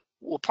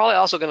 we're probably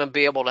also going to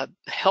be able to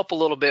help a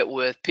little bit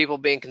with people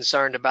being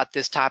concerned about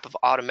this type of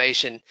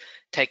automation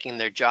taking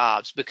their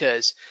jobs,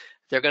 because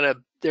they're going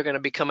to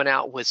be coming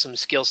out with some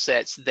skill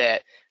sets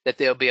that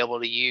they'll be able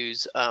to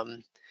use,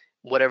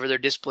 whatever their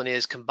discipline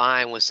is,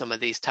 combined with some of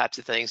these types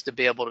of things to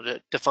be able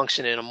to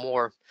function in a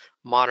more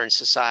modern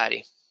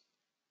society.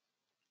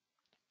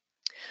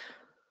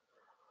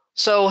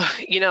 So,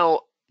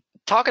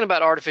 talking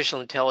about artificial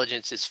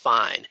intelligence is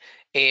fine.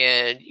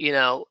 And,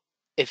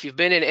 if you've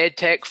been in ed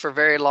tech for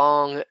very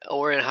long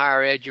or in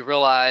higher ed, you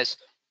realize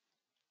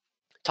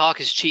talk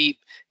is cheap.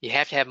 You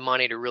have to have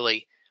money to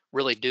really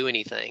do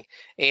anything.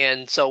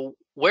 And so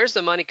where's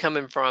the money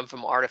coming from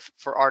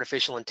for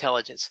artificial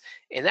intelligence?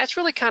 And that's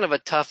really kind of a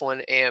tough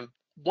one. And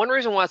one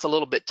reason why it's a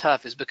little bit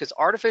tough is because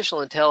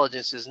artificial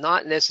intelligence is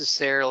not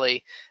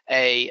necessarily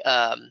a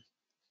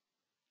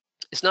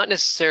it's not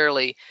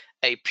necessarily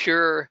a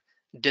pure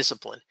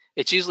discipline.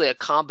 It's usually a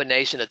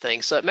combination of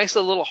things. So it makes it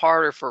a little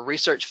harder for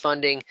research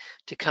funding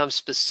to come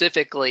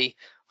specifically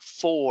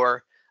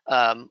for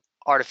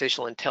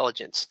artificial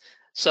intelligence.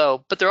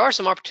 So, but there are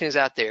some opportunities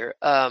out there.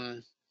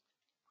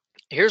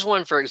 Here's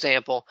one, for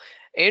example.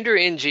 Andrew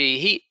Ng,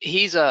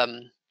 he's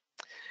a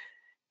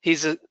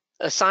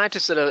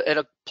scientist at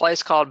a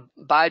place called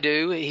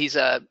Baidu. He's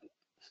a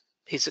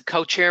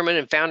co-chairman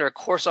and founder of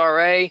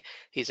Coursera.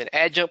 He's an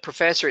adjunct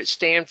professor at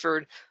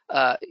Stanford.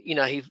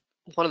 He's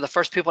one of the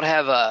first people to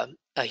have a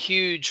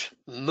huge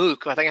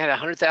MOOC. I think I had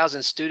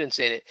 100,000 students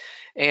in it.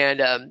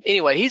 And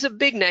anyway, he's a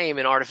big name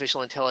in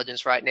artificial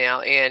intelligence right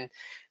now. And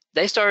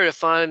they started a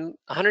fund,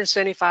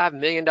 $175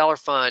 million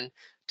fund,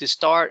 to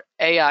start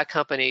AI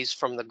companies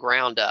from the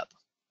ground up,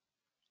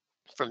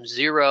 from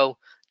zero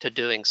to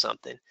doing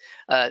something.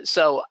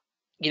 So,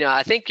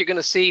 I think you're going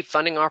to see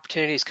funding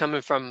opportunities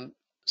coming from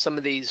some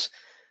of these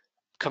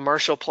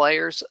commercial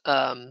players,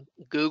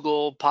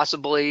 Google,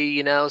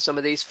 possibly, some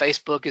of these.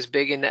 Facebook is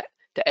big into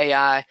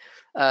AI.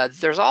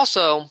 There's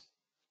also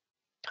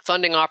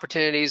funding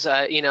opportunities.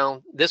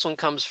 This one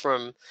comes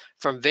from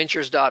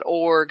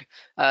ventures.org.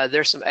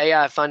 There's some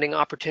AI funding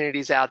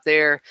opportunities out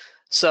there.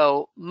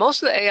 So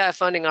most of the AI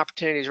funding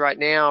opportunities right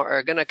now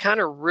are going to kind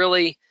of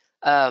really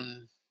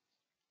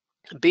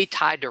be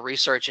tied to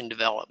research and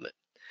development.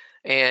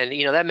 And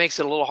that makes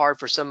it a little hard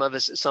for some of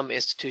us at some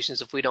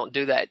institutions if we don't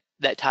do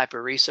that type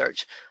of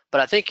research.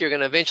 But I think you're going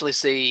to eventually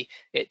see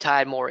it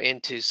tied more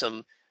into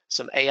some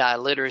AI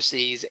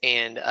literacies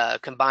and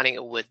combining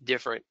it with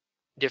different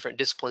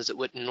disciplines that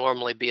wouldn't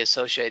normally be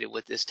associated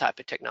with this type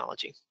of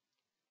technology.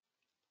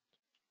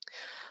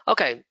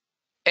 Okay,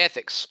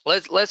 ethics.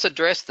 Let's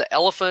address the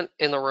elephant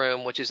in the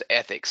room, which is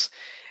ethics.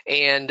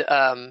 And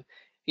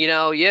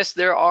yes,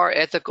 there are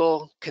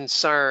ethical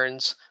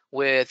concerns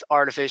with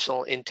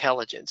artificial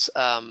intelligence,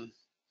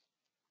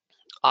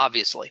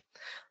 obviously.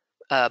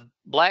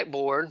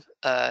 Blackboard,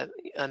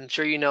 I'm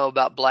sure you know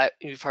about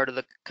you've heard of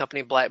the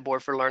company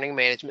Blackboard for learning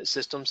management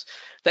systems.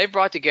 They've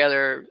brought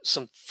together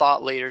some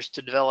thought leaders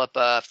to develop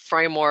a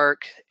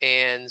framework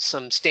and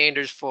some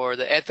standards for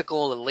the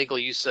ethical and legal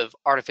use of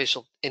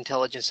artificial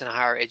intelligence in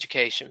higher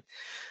education.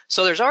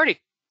 So there's already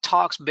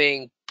talks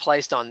being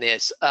placed on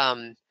this.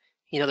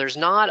 There's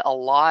not a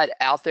lot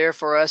out there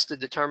for us to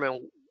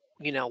determine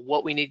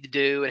what we need to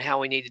do and how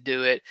we need to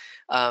do it.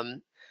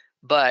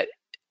 But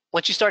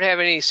once you start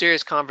having any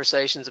serious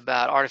conversations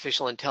about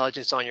artificial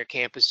intelligence on your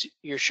campus,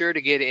 you're sure to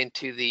get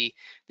into the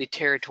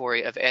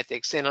territory of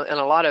ethics. And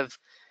a lot of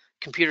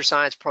computer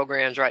science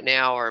programs right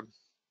now are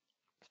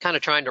kind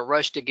of trying to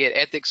rush to get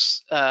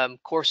ethics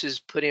courses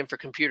put in for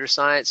computer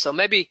science. So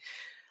maybe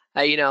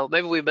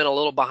we've been a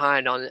little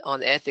behind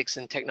on ethics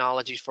and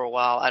technologies for a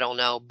while. I don't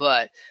know,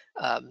 but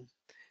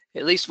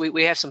at least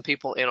we have some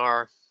people in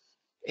our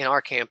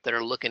camp that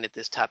are looking at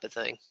this type of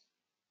thing.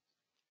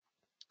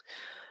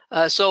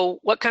 So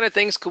what kind of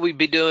things could we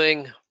be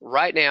doing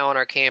right now on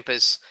our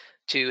campus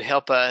to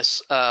help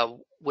us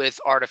with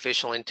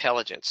artificial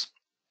intelligence?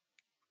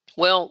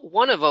 Well,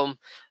 one of them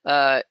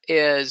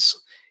is,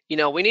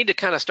 we need to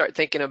kind of start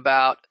thinking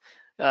about,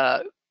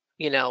 data,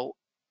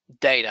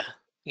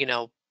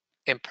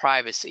 and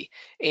privacy.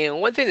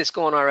 And one thing that's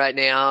going on right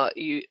now,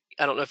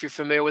 I don't know if you're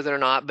familiar with it or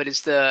not, but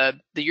it's the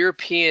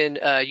European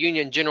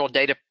Union General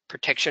Data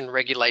Protection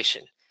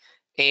Regulation.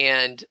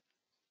 And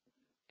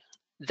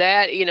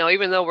that,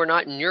 even though we're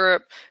not in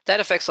Europe,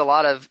 that affects a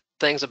lot of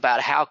things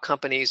about how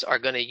companies are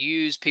going to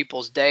use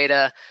people's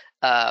data,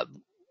 how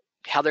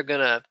they're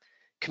going to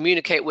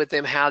communicate with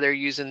them, how they're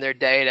using their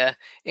data.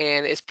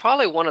 And it's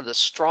probably one of the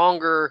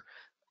stronger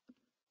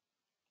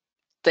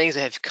things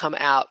that have come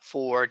out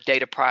for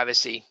data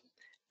privacy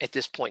at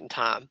this point in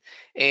time.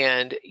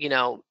 And,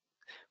 of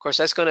course,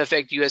 that's going to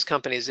affect U.S.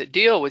 companies that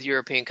deal with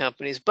European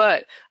companies,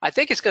 but I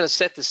think it's going to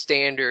set the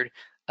standard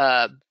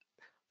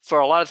for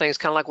a lot of things,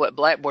 kind of like what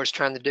Blackboard's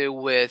trying to do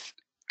with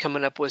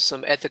coming up with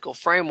some ethical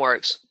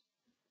frameworks.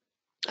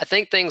 I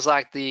think things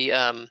like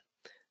the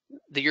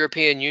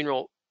European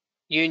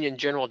Union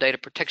General Data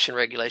Protection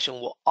Regulation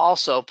will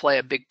also play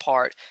a big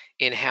part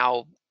in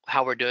how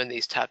we're doing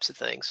these types of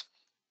things.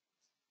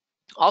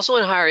 Also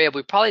in higher ed,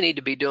 we probably need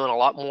to be doing a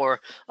lot more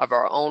of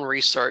our own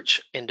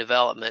research and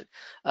development.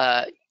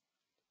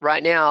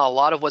 Right now, a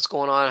lot of what's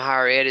going on in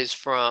higher ed is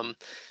from,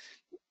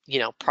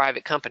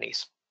 private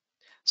companies.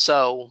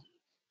 So,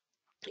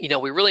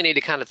 we really need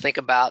to kind of think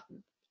about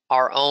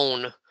our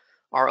own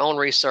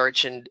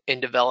research and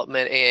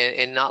development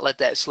and not let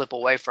that slip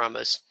away from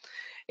us.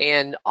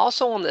 And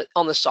also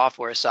on the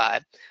software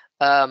side,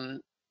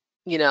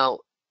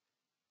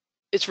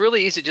 it's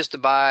really easy just to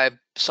buy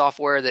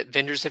software that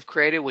vendors have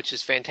created, which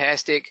is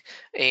fantastic,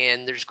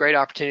 and there's great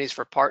opportunities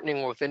for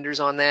partnering with vendors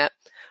on that.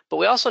 but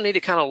we also need to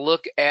kind of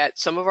look at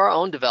some of our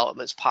own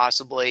developments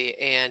possibly.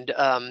 And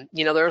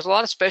you know, there's a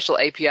lot of special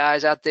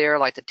APIs out there,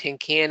 like the Tin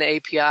Can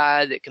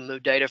API that can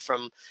move data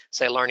from,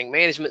 say, learning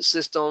management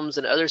systems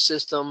and other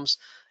systems.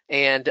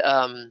 And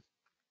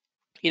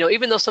you know,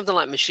 even though something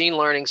like machine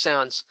learning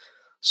sounds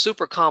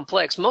super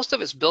complex, most of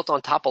it's built on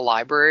top of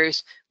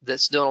libraries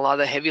that's doing a lot of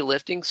the heavy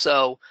lifting.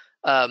 So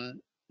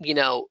you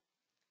know,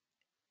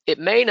 it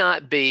may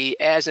not be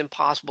as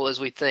impossible as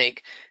we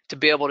think to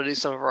be able to do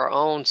some of our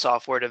own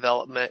software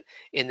development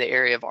in the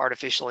area of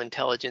artificial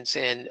intelligence.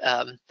 And,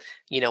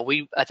 you know,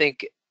 I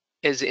think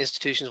as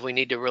institutions, we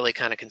need to really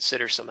kind of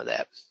consider some of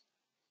that.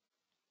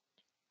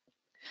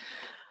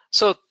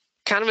 So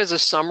kind of as a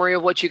summary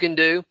of what you can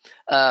do,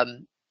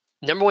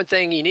 number one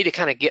thing, you need to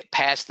kind of get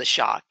past the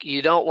shock.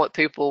 You don't want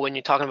people, when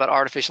you're talking about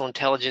artificial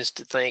intelligence,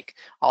 to think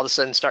all of a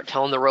sudden start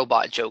telling the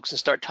robot jokes and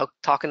start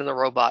talking in the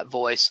robot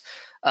voice.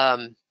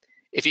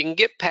 If you can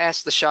get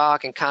past the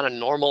shock and kind of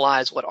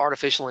normalize what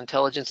artificial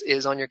intelligence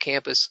is on your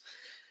campus,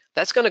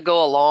 that's going to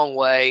go a long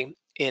way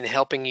in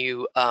helping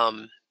you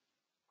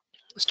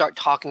start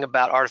talking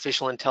about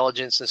artificial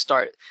intelligence and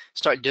start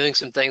doing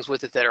some things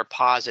with it that are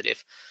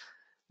positive.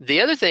 The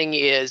other thing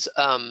is,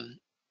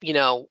 you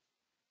know,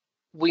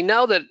 we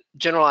know that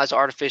generalized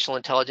artificial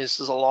intelligence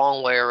is a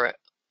long way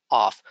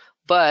off,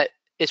 but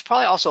it's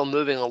probably also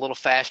moving a little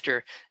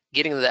faster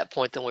getting to that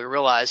point than we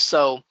realize.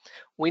 So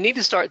we need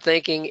to start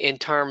thinking in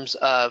terms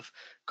of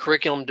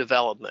curriculum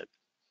development.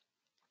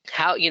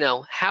 How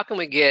can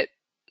we get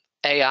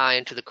AI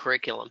into the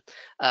curriculum?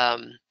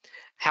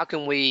 How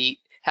can we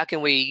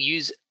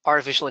use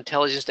artificial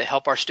intelligence to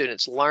help our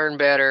students learn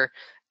better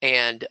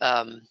and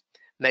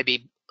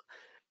maybe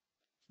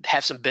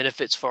have some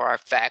benefits for our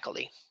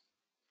faculty?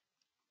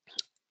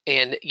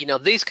 And you know,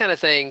 these kind of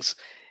things,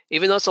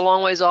 even though it's a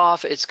long ways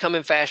off, it's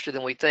coming faster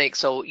than we think.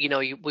 So you know,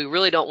 we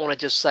really don't want to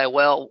just say,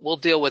 well, we'll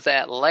deal with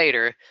that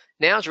later.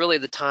 Now's really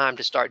the time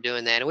to start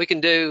doing that. And we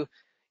can do,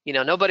 you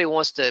know, nobody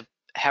wants to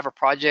have a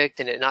project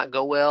and it not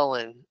go well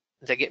and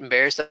they get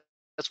embarrassed.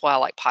 That's why I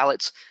like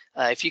pilots.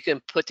 If you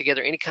can put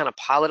together any kind of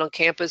pilot on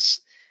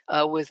campus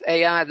with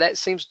AI, that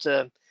seems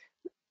to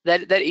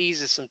that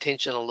eases some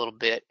tension a little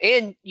bit.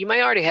 And you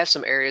may already have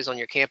some areas on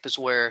your campus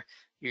where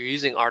you're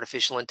using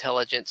artificial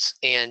intelligence,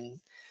 and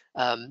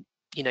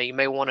you know, you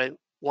may want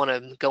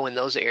to go in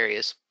those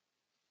areas.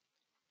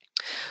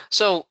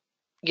 So,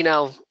 you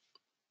know,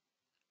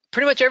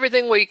 pretty much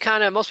everything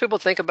most people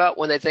think about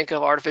when they think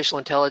of artificial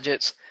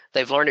intelligence,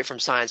 they've learned it from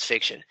science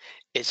fiction.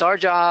 It's our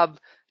job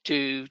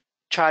to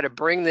try to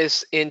bring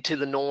this into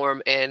the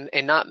norm and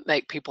not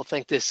make people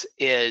think this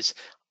is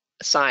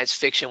science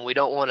fiction. We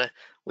don't want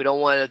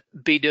to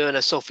be doing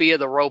a Sophia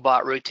the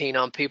robot routine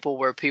on people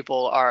where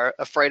people are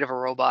afraid of a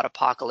robot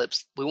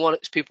apocalypse. We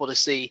want people to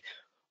see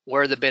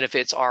where the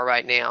benefits are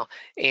right now.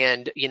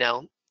 And you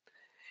know,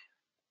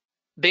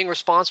 being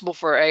responsible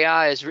for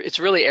AI it's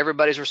really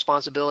everybody's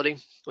responsibility.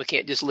 We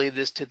can't just leave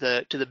this to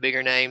the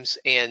bigger names.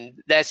 And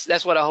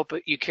that's what I hope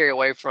you carry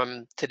away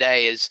from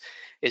today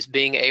is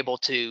being able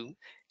to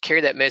carry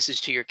that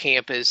message to your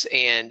campus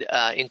and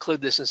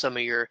include this in some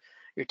of your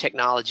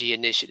technology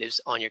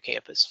initiatives on your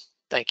campus.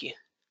 Thank you.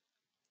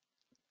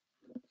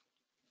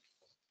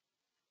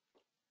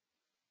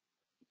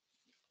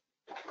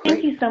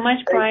 Thank you so much,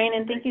 Brian,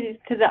 and thank you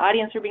to the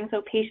audience for being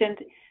so patient.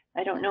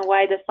 I don't know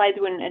why the slides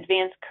wouldn't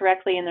advance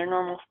correctly in their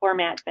normal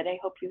format, but I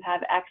hope you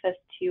have access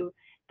to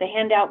the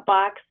handout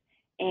box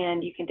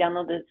and you can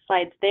download the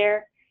slides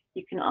there.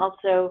 You can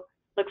also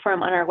look for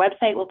them on our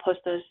website. We'll post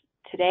those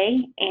today,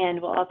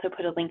 and we'll also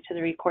put a link to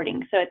the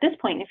recording. So at this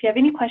point, if you have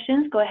any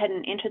questions, go ahead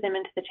and enter them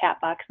into the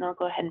chat box, and I'll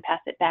go ahead and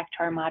pass it back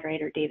to our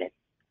moderator, David.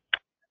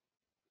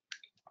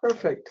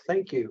 Perfect,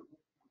 thank you.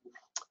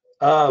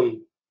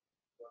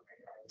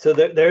 So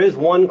there is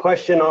one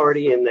question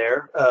already in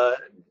there.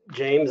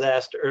 James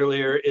asked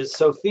earlier, is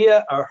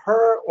Sophia a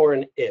her or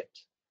an it?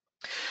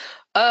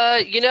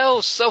 You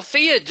know,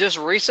 Sophia just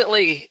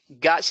recently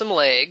got some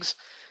legs.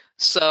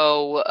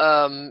 So,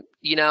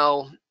 you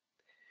know,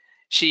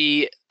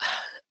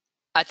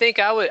 I think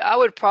I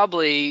would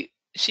probably,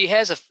 she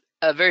has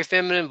a very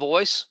feminine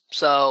voice.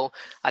 So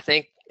I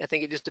think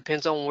it just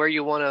depends on where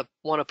you want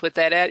to put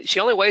that at. She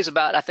only weighs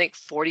about, I think,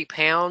 40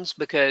 pounds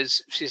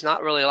because she's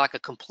not really like a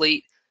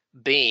complete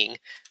being.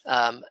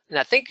 And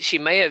I think she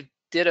may have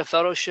did a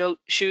photo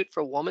shoot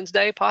for Women's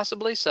Day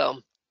possibly. So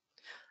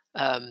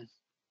I'll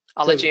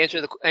let you answer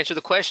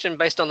the question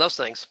based on those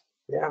things.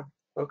 Yeah,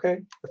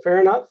 okay,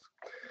 fair enough.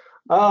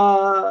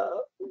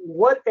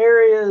 What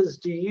areas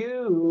do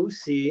you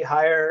see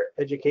higher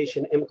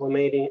education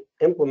implementing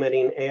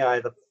AI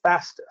the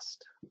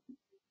fastest?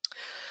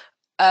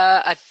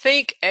 I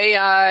think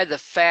AI the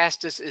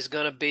fastest is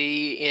going to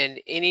be in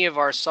any of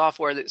our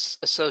software that's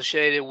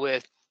associated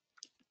with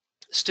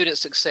student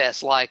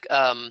success, like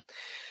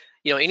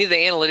you know, any of the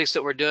analytics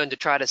that we're doing to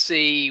try to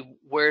see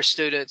where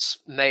students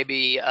may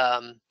be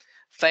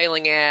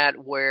failing at,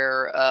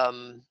 where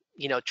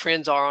you know,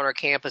 trends are on our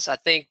campus. I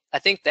think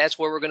that's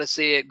where we're going to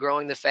see it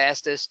growing the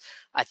fastest.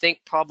 I think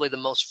probably the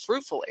most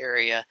fruitful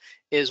area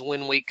is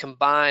when we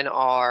combine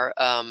our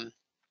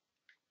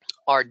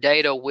our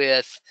data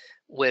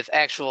with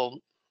actual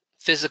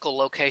physical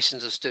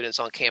locations of students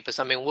on campus.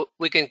 I mean,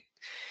 we can,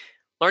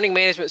 learning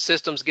management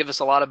systems give us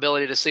a lot of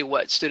ability to see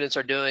what students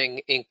are doing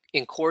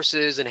in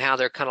courses and how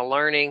they're kind of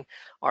learning.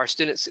 Our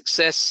student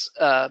success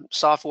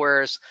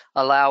softwares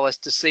allow us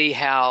to see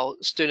how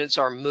students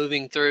are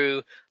moving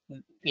through,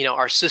 you know,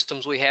 our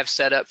systems we have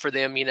set up for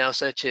them, you know,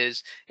 such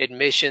as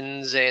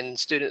admissions and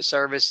student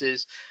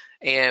services.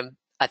 And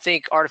I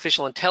think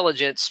artificial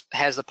intelligence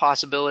has the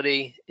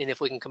possibility, and if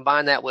we can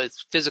combine that with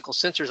physical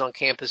sensors on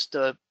campus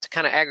to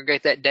kind of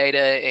aggregate that data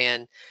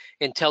and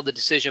tell the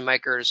decision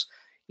makers,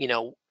 you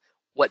know,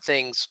 what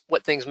things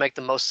make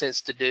the most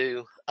sense to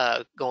do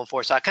going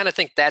forward. So I kind of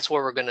think that's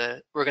where we're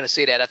gonna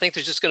see that. I think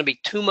there's just going to be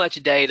too much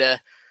data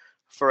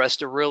for us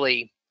to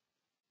really,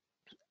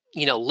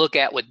 you know, look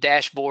at with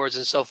dashboards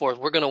and so forth.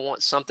 We're going to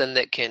want something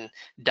that can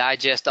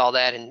digest all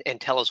that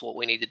and tell us what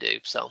we need to do.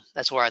 So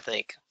that's where I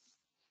think.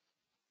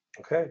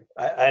 Okay,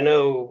 I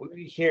know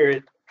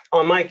here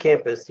on my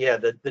campus, yeah,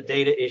 the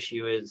data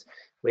issue is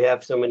we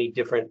have so many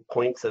different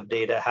points of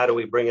data. How do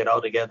we bring it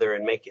all together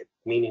and make it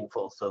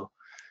meaningful? So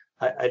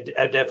I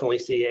definitely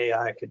see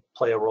AI could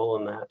play a role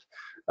in that.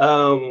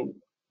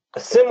 A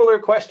similar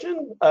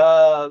question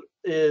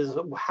is,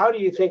 how do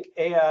you think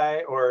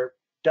AI, or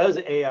does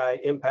AI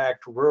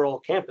impact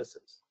rural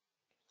campuses?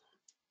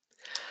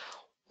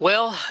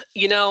 Well,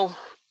 you know,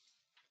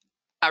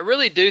 I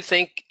really do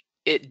think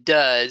it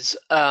does.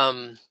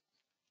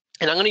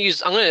 And I'm going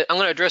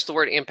to address the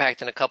word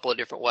impact in a couple of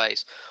different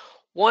ways.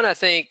 One, I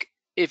think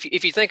if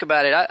you think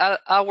about it,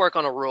 I work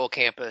on a rural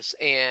campus,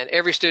 and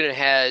every student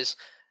has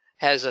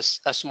a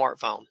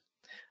smartphone.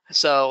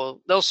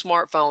 So those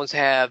smartphones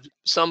have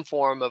some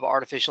form of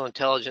artificial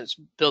intelligence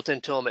built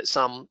into them at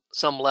some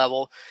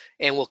level,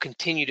 and will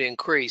continue to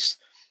increase.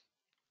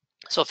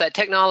 So if that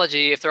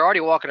technology, if they're already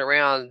walking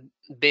around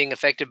being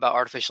affected by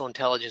artificial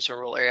intelligence in a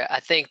rural area,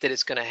 I think that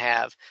it's going to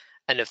have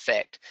an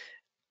effect.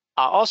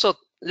 Also,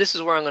 this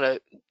is where I'm going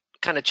to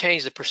kind of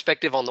change the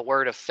perspective on the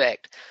word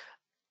effect.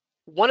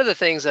 One of the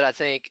things that I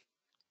think,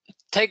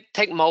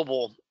 take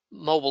mobile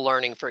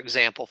learning, for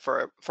example,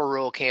 for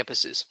rural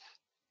campuses.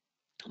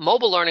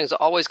 Mobile learning has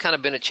always kind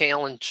of been a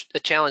challenge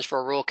for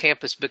a rural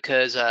campus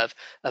because of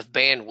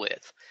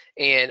bandwidth.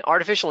 And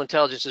artificial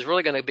intelligence is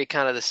really going to be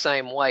kind of the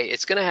same way.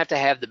 It's going to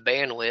have the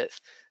bandwidth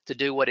to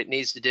do what it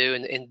needs to do,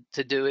 and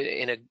to do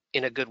it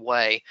in a good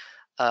way,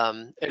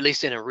 at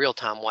least in a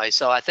real-time way.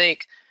 So I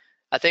think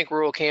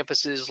rural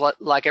campuses,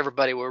 like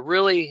everybody, we're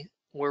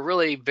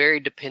really very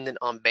dependent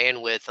on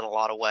bandwidth in a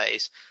lot of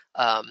ways.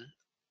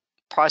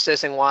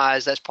 Processing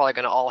wise, that's probably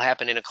going to all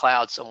happen in a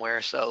cloud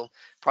somewhere. So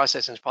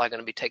processing is probably going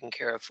to be taken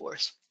care of for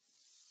us.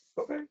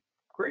 Okay,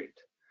 great.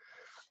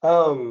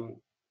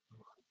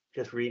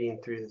 Just reading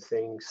through the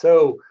thing.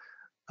 So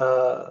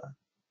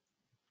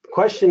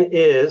question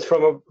is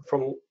from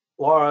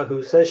Laura,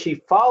 who says she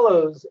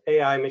follows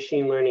AI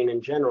machine learning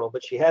in general,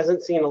 but she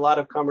hasn't seen a lot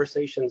of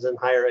conversations in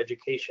higher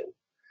education.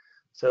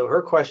 So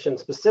her question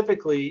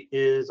specifically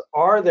is,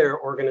 are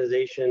there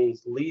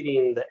organizations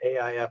leading the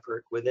AI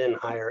effort within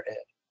higher ed?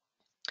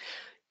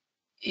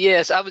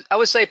 Yes, I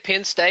would say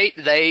Penn State,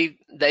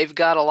 they've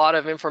got a lot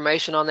of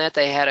information on that.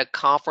 They had a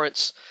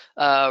conference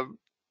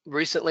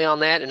recently on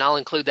that, and I'll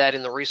include that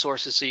in the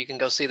resources so you can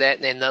go see that.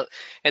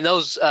 And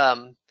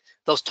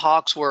those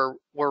talks were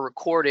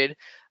recorded.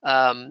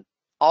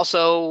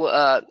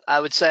 Also, I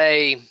would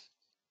say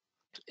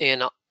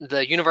in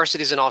the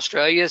universities in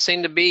Australia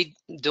seem to be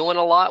doing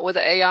a lot with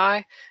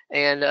AI,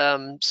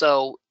 and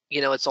so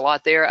you know, it's a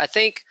lot there. I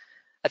think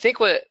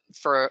what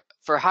for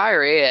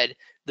higher ed,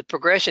 the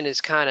progression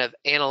is kind of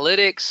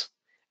analytics,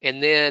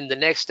 and then the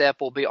next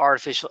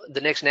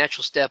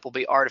natural step will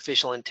be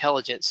artificial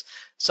intelligence.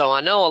 So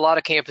I know a lot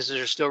of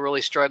campuses are still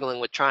really struggling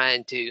with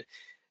trying to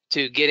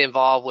get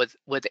involved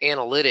with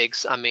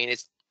analytics. I mean,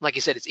 it's like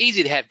you said, it's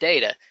easy to have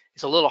data.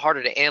 It's a little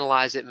harder to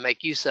analyze it and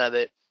make use of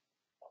it.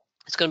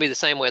 It's going to be the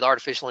same way with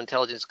artificial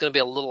intelligence. It's going to be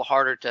a little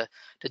harder to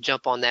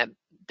jump on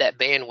that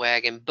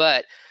bandwagon.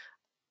 But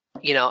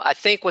you know, I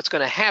think what's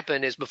going to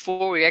happen is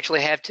before we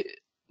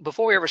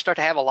ever start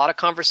to have a lot of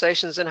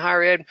conversations in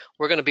higher ed,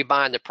 we're going to be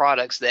buying the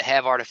products that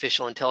have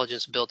artificial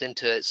intelligence built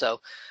into it.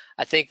 So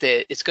I think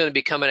that it's going to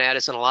be coming at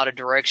us in a lot of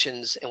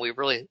directions, and we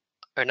really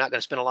are not going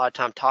to spend a lot of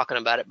time talking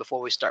about it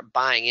before we start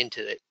buying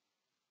into it.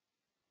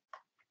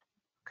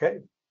 Okay,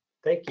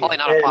 thank you. Probably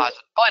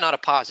not a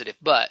positive,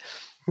 but.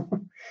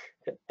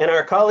 And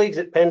our colleagues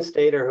at Penn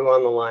State, or who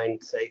on the line,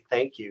 say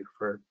thank you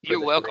for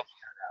You're welcome.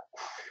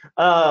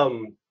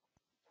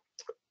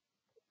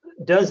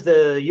 Does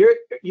the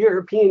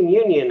European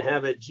Union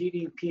have a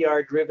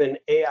GDPR-driven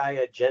AI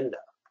agenda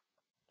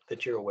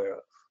that you're aware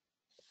of?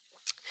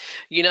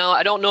 You know,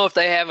 I don't know if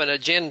they have an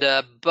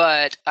agenda,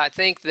 but I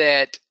think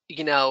that,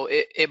 you know,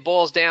 it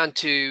boils down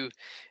to,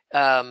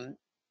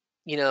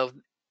 you know,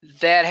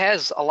 that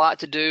has a lot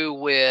to do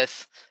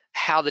with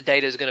how the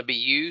data is going to be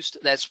used.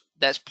 That's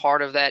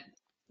part of that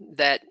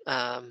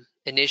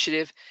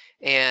initiative,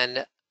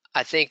 and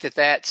I think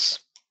that's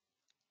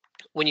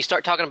when you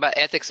start talking about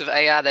ethics of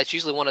AI, that's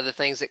usually one of the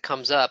things that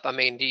comes up. I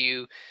mean,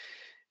 do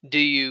Do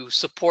you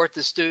support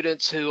the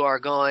students who are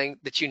going,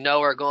 that you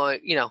know are going,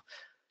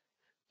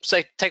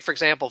 say, take for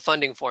example,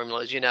 funding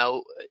formulas,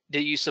 do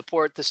you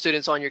support the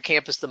students on your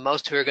campus the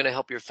most who are going to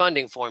help your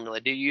funding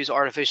formula? Do you use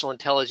artificial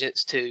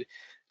intelligence to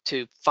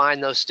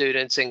find those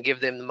students and give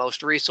them the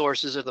most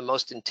resources or the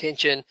most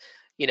intention?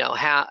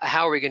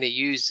 How are we going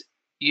to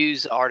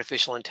use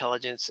artificial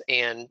intelligence,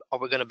 and are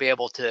we going to be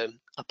able to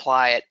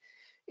apply it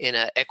in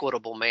an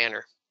equitable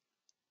manner?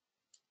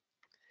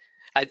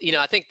 I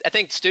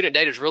think student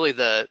data is really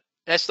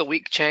that's the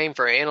weak chain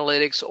for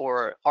analytics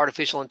or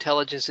artificial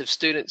intelligence. If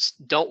students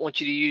don't want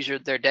you to use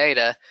their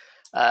data,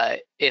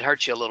 it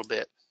hurts you a little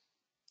bit.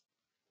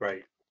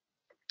 Right.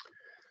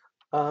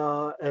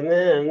 And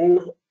then,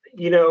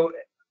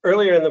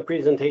 earlier in the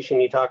presentation,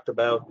 you talked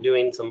about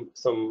doing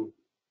some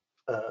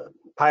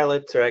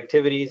pilots or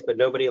activities, but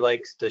nobody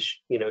likes to,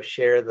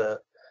 share the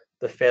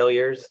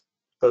failures,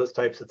 those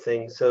types of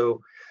things.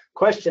 So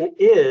question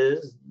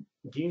is,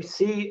 do you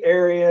see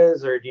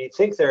areas, or do you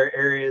think there are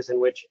areas in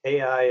which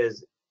AI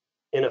is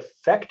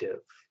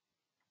ineffective?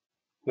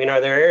 I mean, are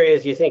there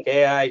areas you think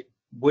AI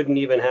wouldn't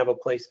even have a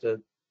place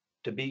to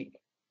be?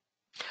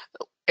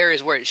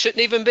 Areas where it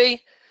shouldn't even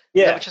be?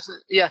 Yeah.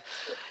 Yeah.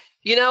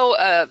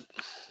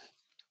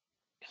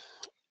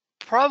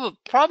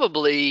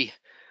 Probably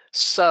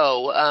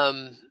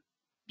so.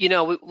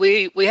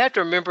 We have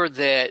to remember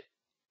that,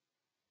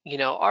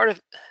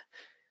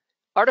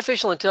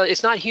 artificial intelligence,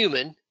 it's not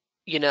human,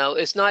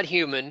 it's not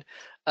human.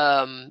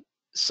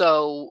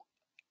 So,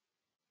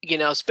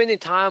 spending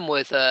time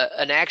with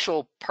an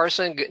actual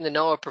person, getting to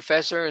know a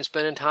professor and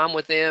spending time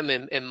with them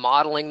and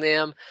modeling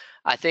them,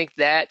 I think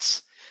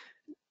that's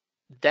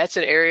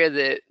an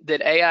area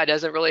that AI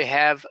doesn't really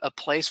have a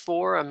place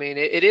for. I mean,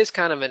 it is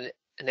kind of an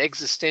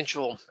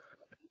existential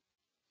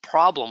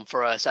problem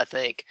for us, I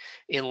think,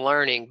 in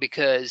learning,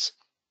 because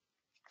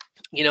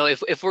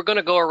if we're going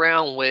to go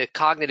around with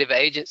cognitive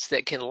agents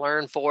that can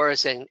learn for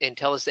us and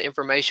tell us the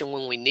information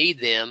when we need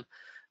them,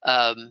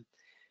 that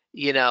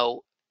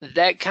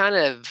kind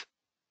of,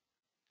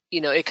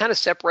 it kind of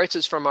separates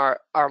us from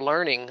our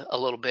learning a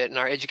little bit and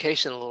our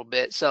education a little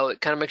bit. So it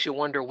kind of makes you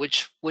wonder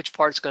which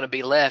part's going to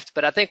be left.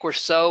 But I think we're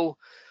so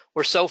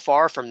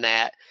far from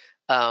that.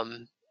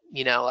 I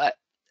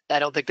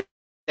don't think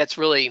that's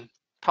really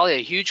probably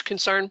a huge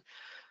concern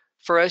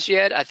for us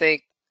yet. I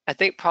think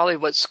probably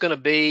what's going to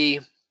be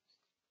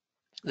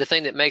the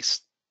thing that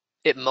makes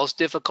it most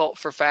difficult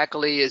for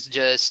faculty is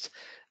just,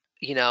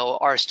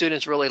 are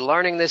students really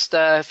learning this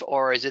stuff,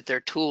 or is it their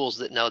tools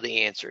that know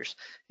the answers?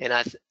 And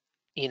I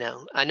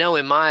know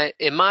in my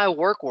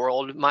work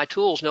world, my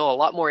tools know a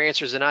lot more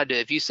answers than I do.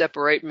 If you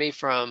separate me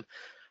from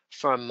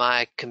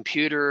my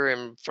computer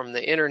and from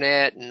the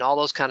internet and all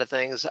those kind of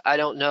things, I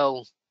don't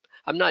know.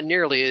 I'm not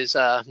nearly as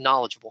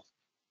knowledgeable.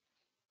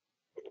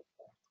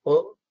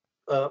 Well,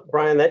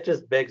 Brian, that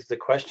just begs the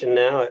question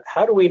now,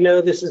 how do we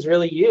know this is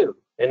really you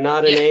and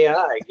not an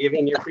AI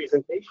giving your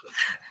presentation?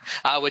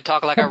 I would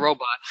talk like a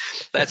robot.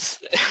 That's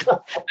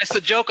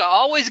the joke I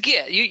always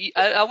get.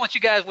 I want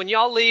you guys, when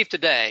y'all leave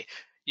today,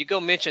 you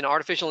go mention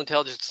artificial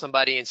intelligence to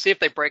somebody and see if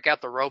they break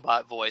out the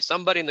robot voice.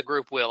 Somebody in the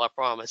group will, I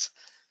promise.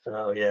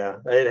 Oh yeah,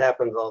 it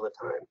happens all the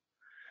time.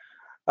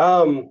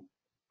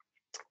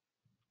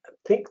 I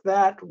think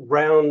that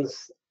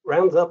rounds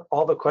up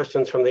all the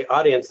questions from the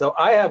audience. So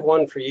I have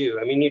one for you.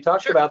 I mean, you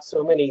talked about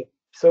so many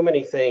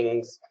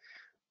things.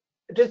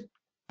 Just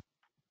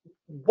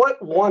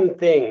what one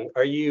thing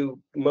are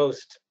you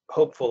most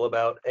hopeful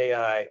about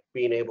AI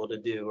being able to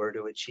do or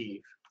to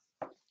achieve?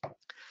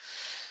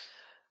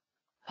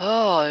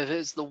 Oh, if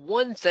it's the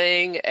one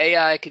thing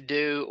AI could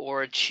do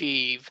or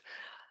achieve,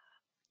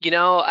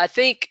 I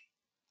think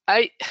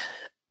I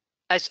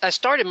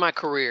started my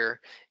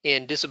career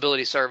in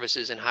disability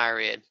services in higher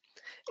ed,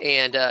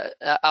 and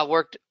I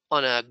worked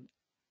on a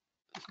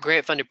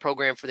grant-funded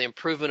program for the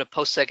improvement of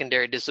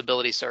post-secondary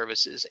disability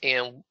services.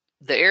 And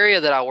the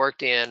area that I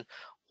worked in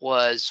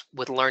was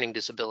with learning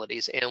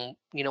disabilities. And,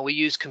 we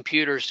use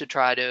computers to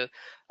try to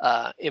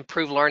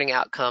improve learning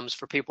outcomes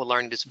for people with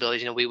learning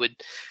disabilities.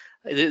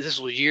 This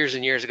was years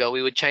and years ago,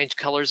 we would change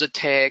colors of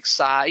text,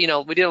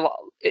 we did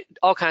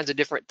all kinds of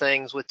different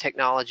things with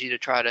technology to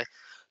try to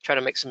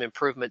make some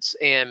improvements.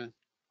 And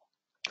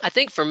I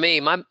think for me,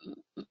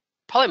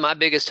 probably my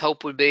biggest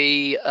hope would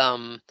be,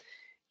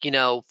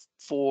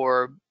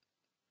 for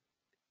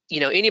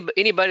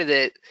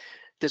anybody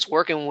that's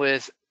working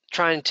with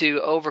trying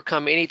to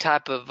overcome any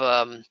type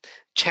of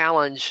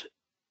challenge,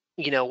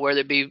 whether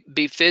it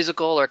be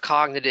physical or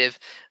cognitive,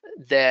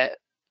 that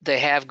they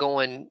have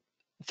going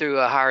through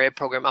a higher ed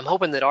program. I'm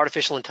hoping that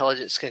artificial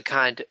intelligence can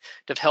kind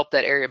of help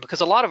that area,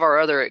 because a lot of our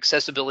other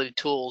accessibility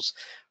tools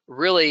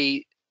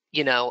really,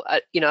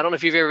 I don't know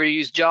if you've ever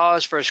used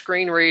JAWS for a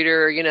screen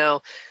reader.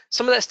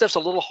 Some of that stuff's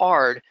a little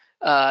hard,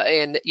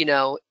 and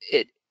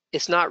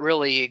it's not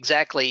really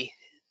exactly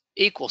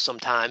equal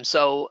sometimes.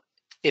 So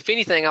if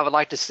anything, I would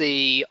like to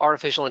see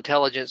artificial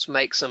intelligence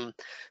make some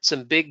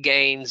big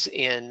gains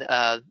in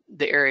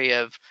the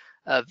area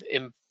of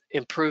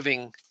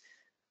improving,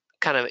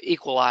 kind of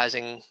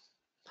equalizing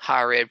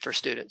higher ed for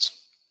students.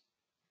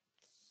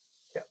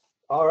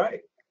 All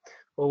right.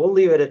 Well, we'll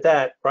leave it at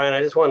that. Brian,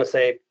 I just want to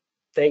say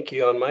thank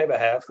you on my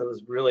behalf. It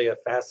was really a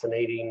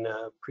fascinating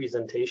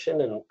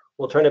presentation, and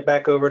we'll turn it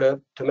back over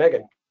to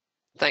Megan.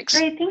 Thanks.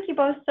 Great, thank you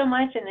both so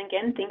much. And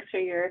again, thanks for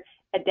your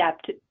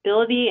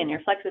adaptability and your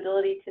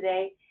flexibility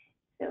today.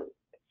 So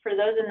for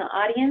those in the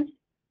audience,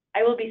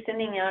 I will be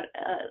sending out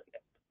a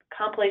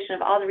compilation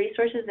of all the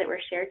resources that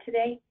were shared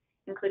today,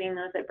 including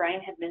those that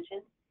Brian had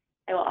mentioned.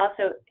 I will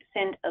also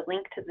send a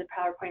link to the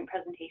PowerPoint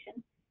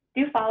presentation.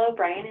 Do follow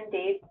Brian and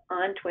Dave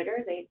on Twitter.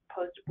 They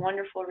post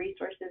wonderful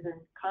resources and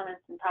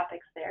comments and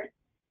topics there.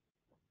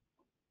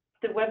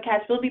 The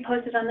webcast will be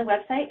posted on the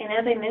website, and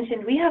as I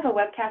mentioned, we have a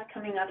webcast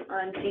coming up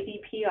on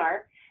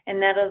GDPR, and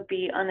that'll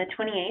be on the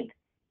 28th,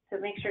 so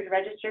make sure to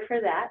register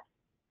for that.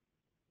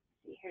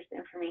 Here's the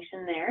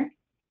information there.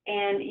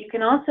 And you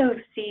can also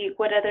see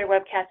what other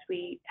webcasts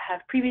we have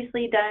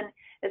previously done,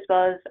 as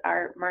well as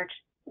our March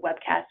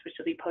webcast, which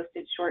will be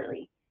posted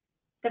shortly.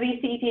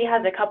 WCET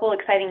has a couple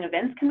exciting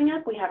events coming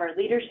up. We have our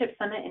Leadership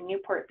Summit in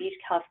Newport Beach,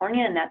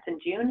 California, and that's in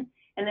June.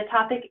 And the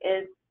topic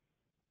is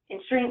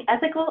ensuring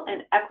ethical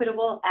and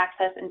equitable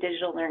access in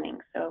digital learning.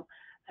 So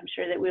I'm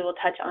sure that we will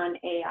touch on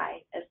AI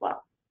as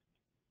well.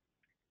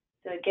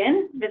 So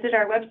again, visit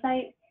our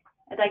website.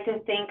 I'd like to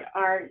thank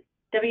our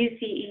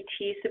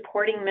WCET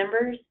supporting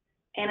members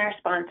and our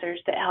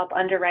sponsors that help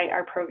underwrite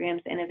our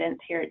programs and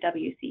events here at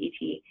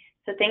WCET.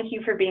 So thank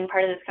you for being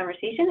part of this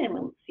conversation, and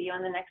we'll see you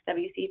on the next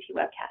WCET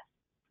webcast.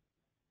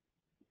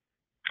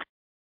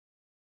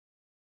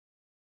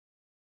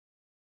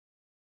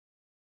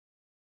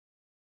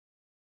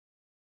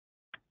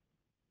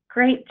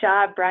 Great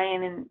job,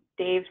 Brian and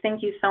Dave.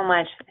 Thank you so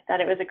much. I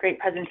thought it was a great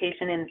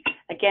presentation. And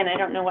again, I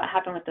don't know what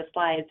happened with the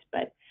slides,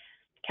 but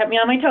kept me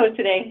on my toes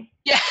today.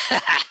 Yeah.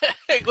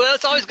 Well,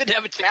 it's always good to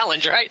have a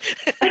challenge, right?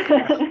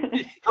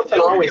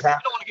 Something always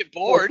happens. You don't want to get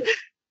bored.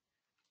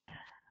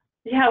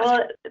 Yeah,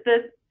 well,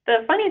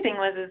 the funny thing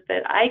was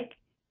that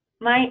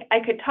I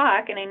could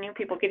talk and I knew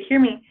people could hear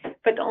me,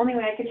 but the only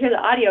way I could hear the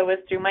audio was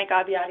through Mike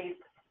Abbiati's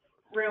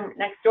room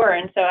next door,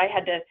 and so I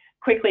had to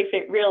quickly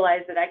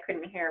realize that I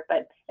couldn't hear,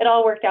 but it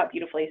all worked out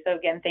beautifully. So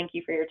again, thank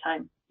you for your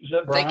time.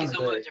 Thank you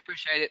so much.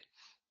 Appreciate it.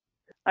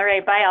 All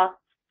right, bye all.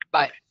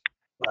 Bye.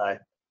 Bye.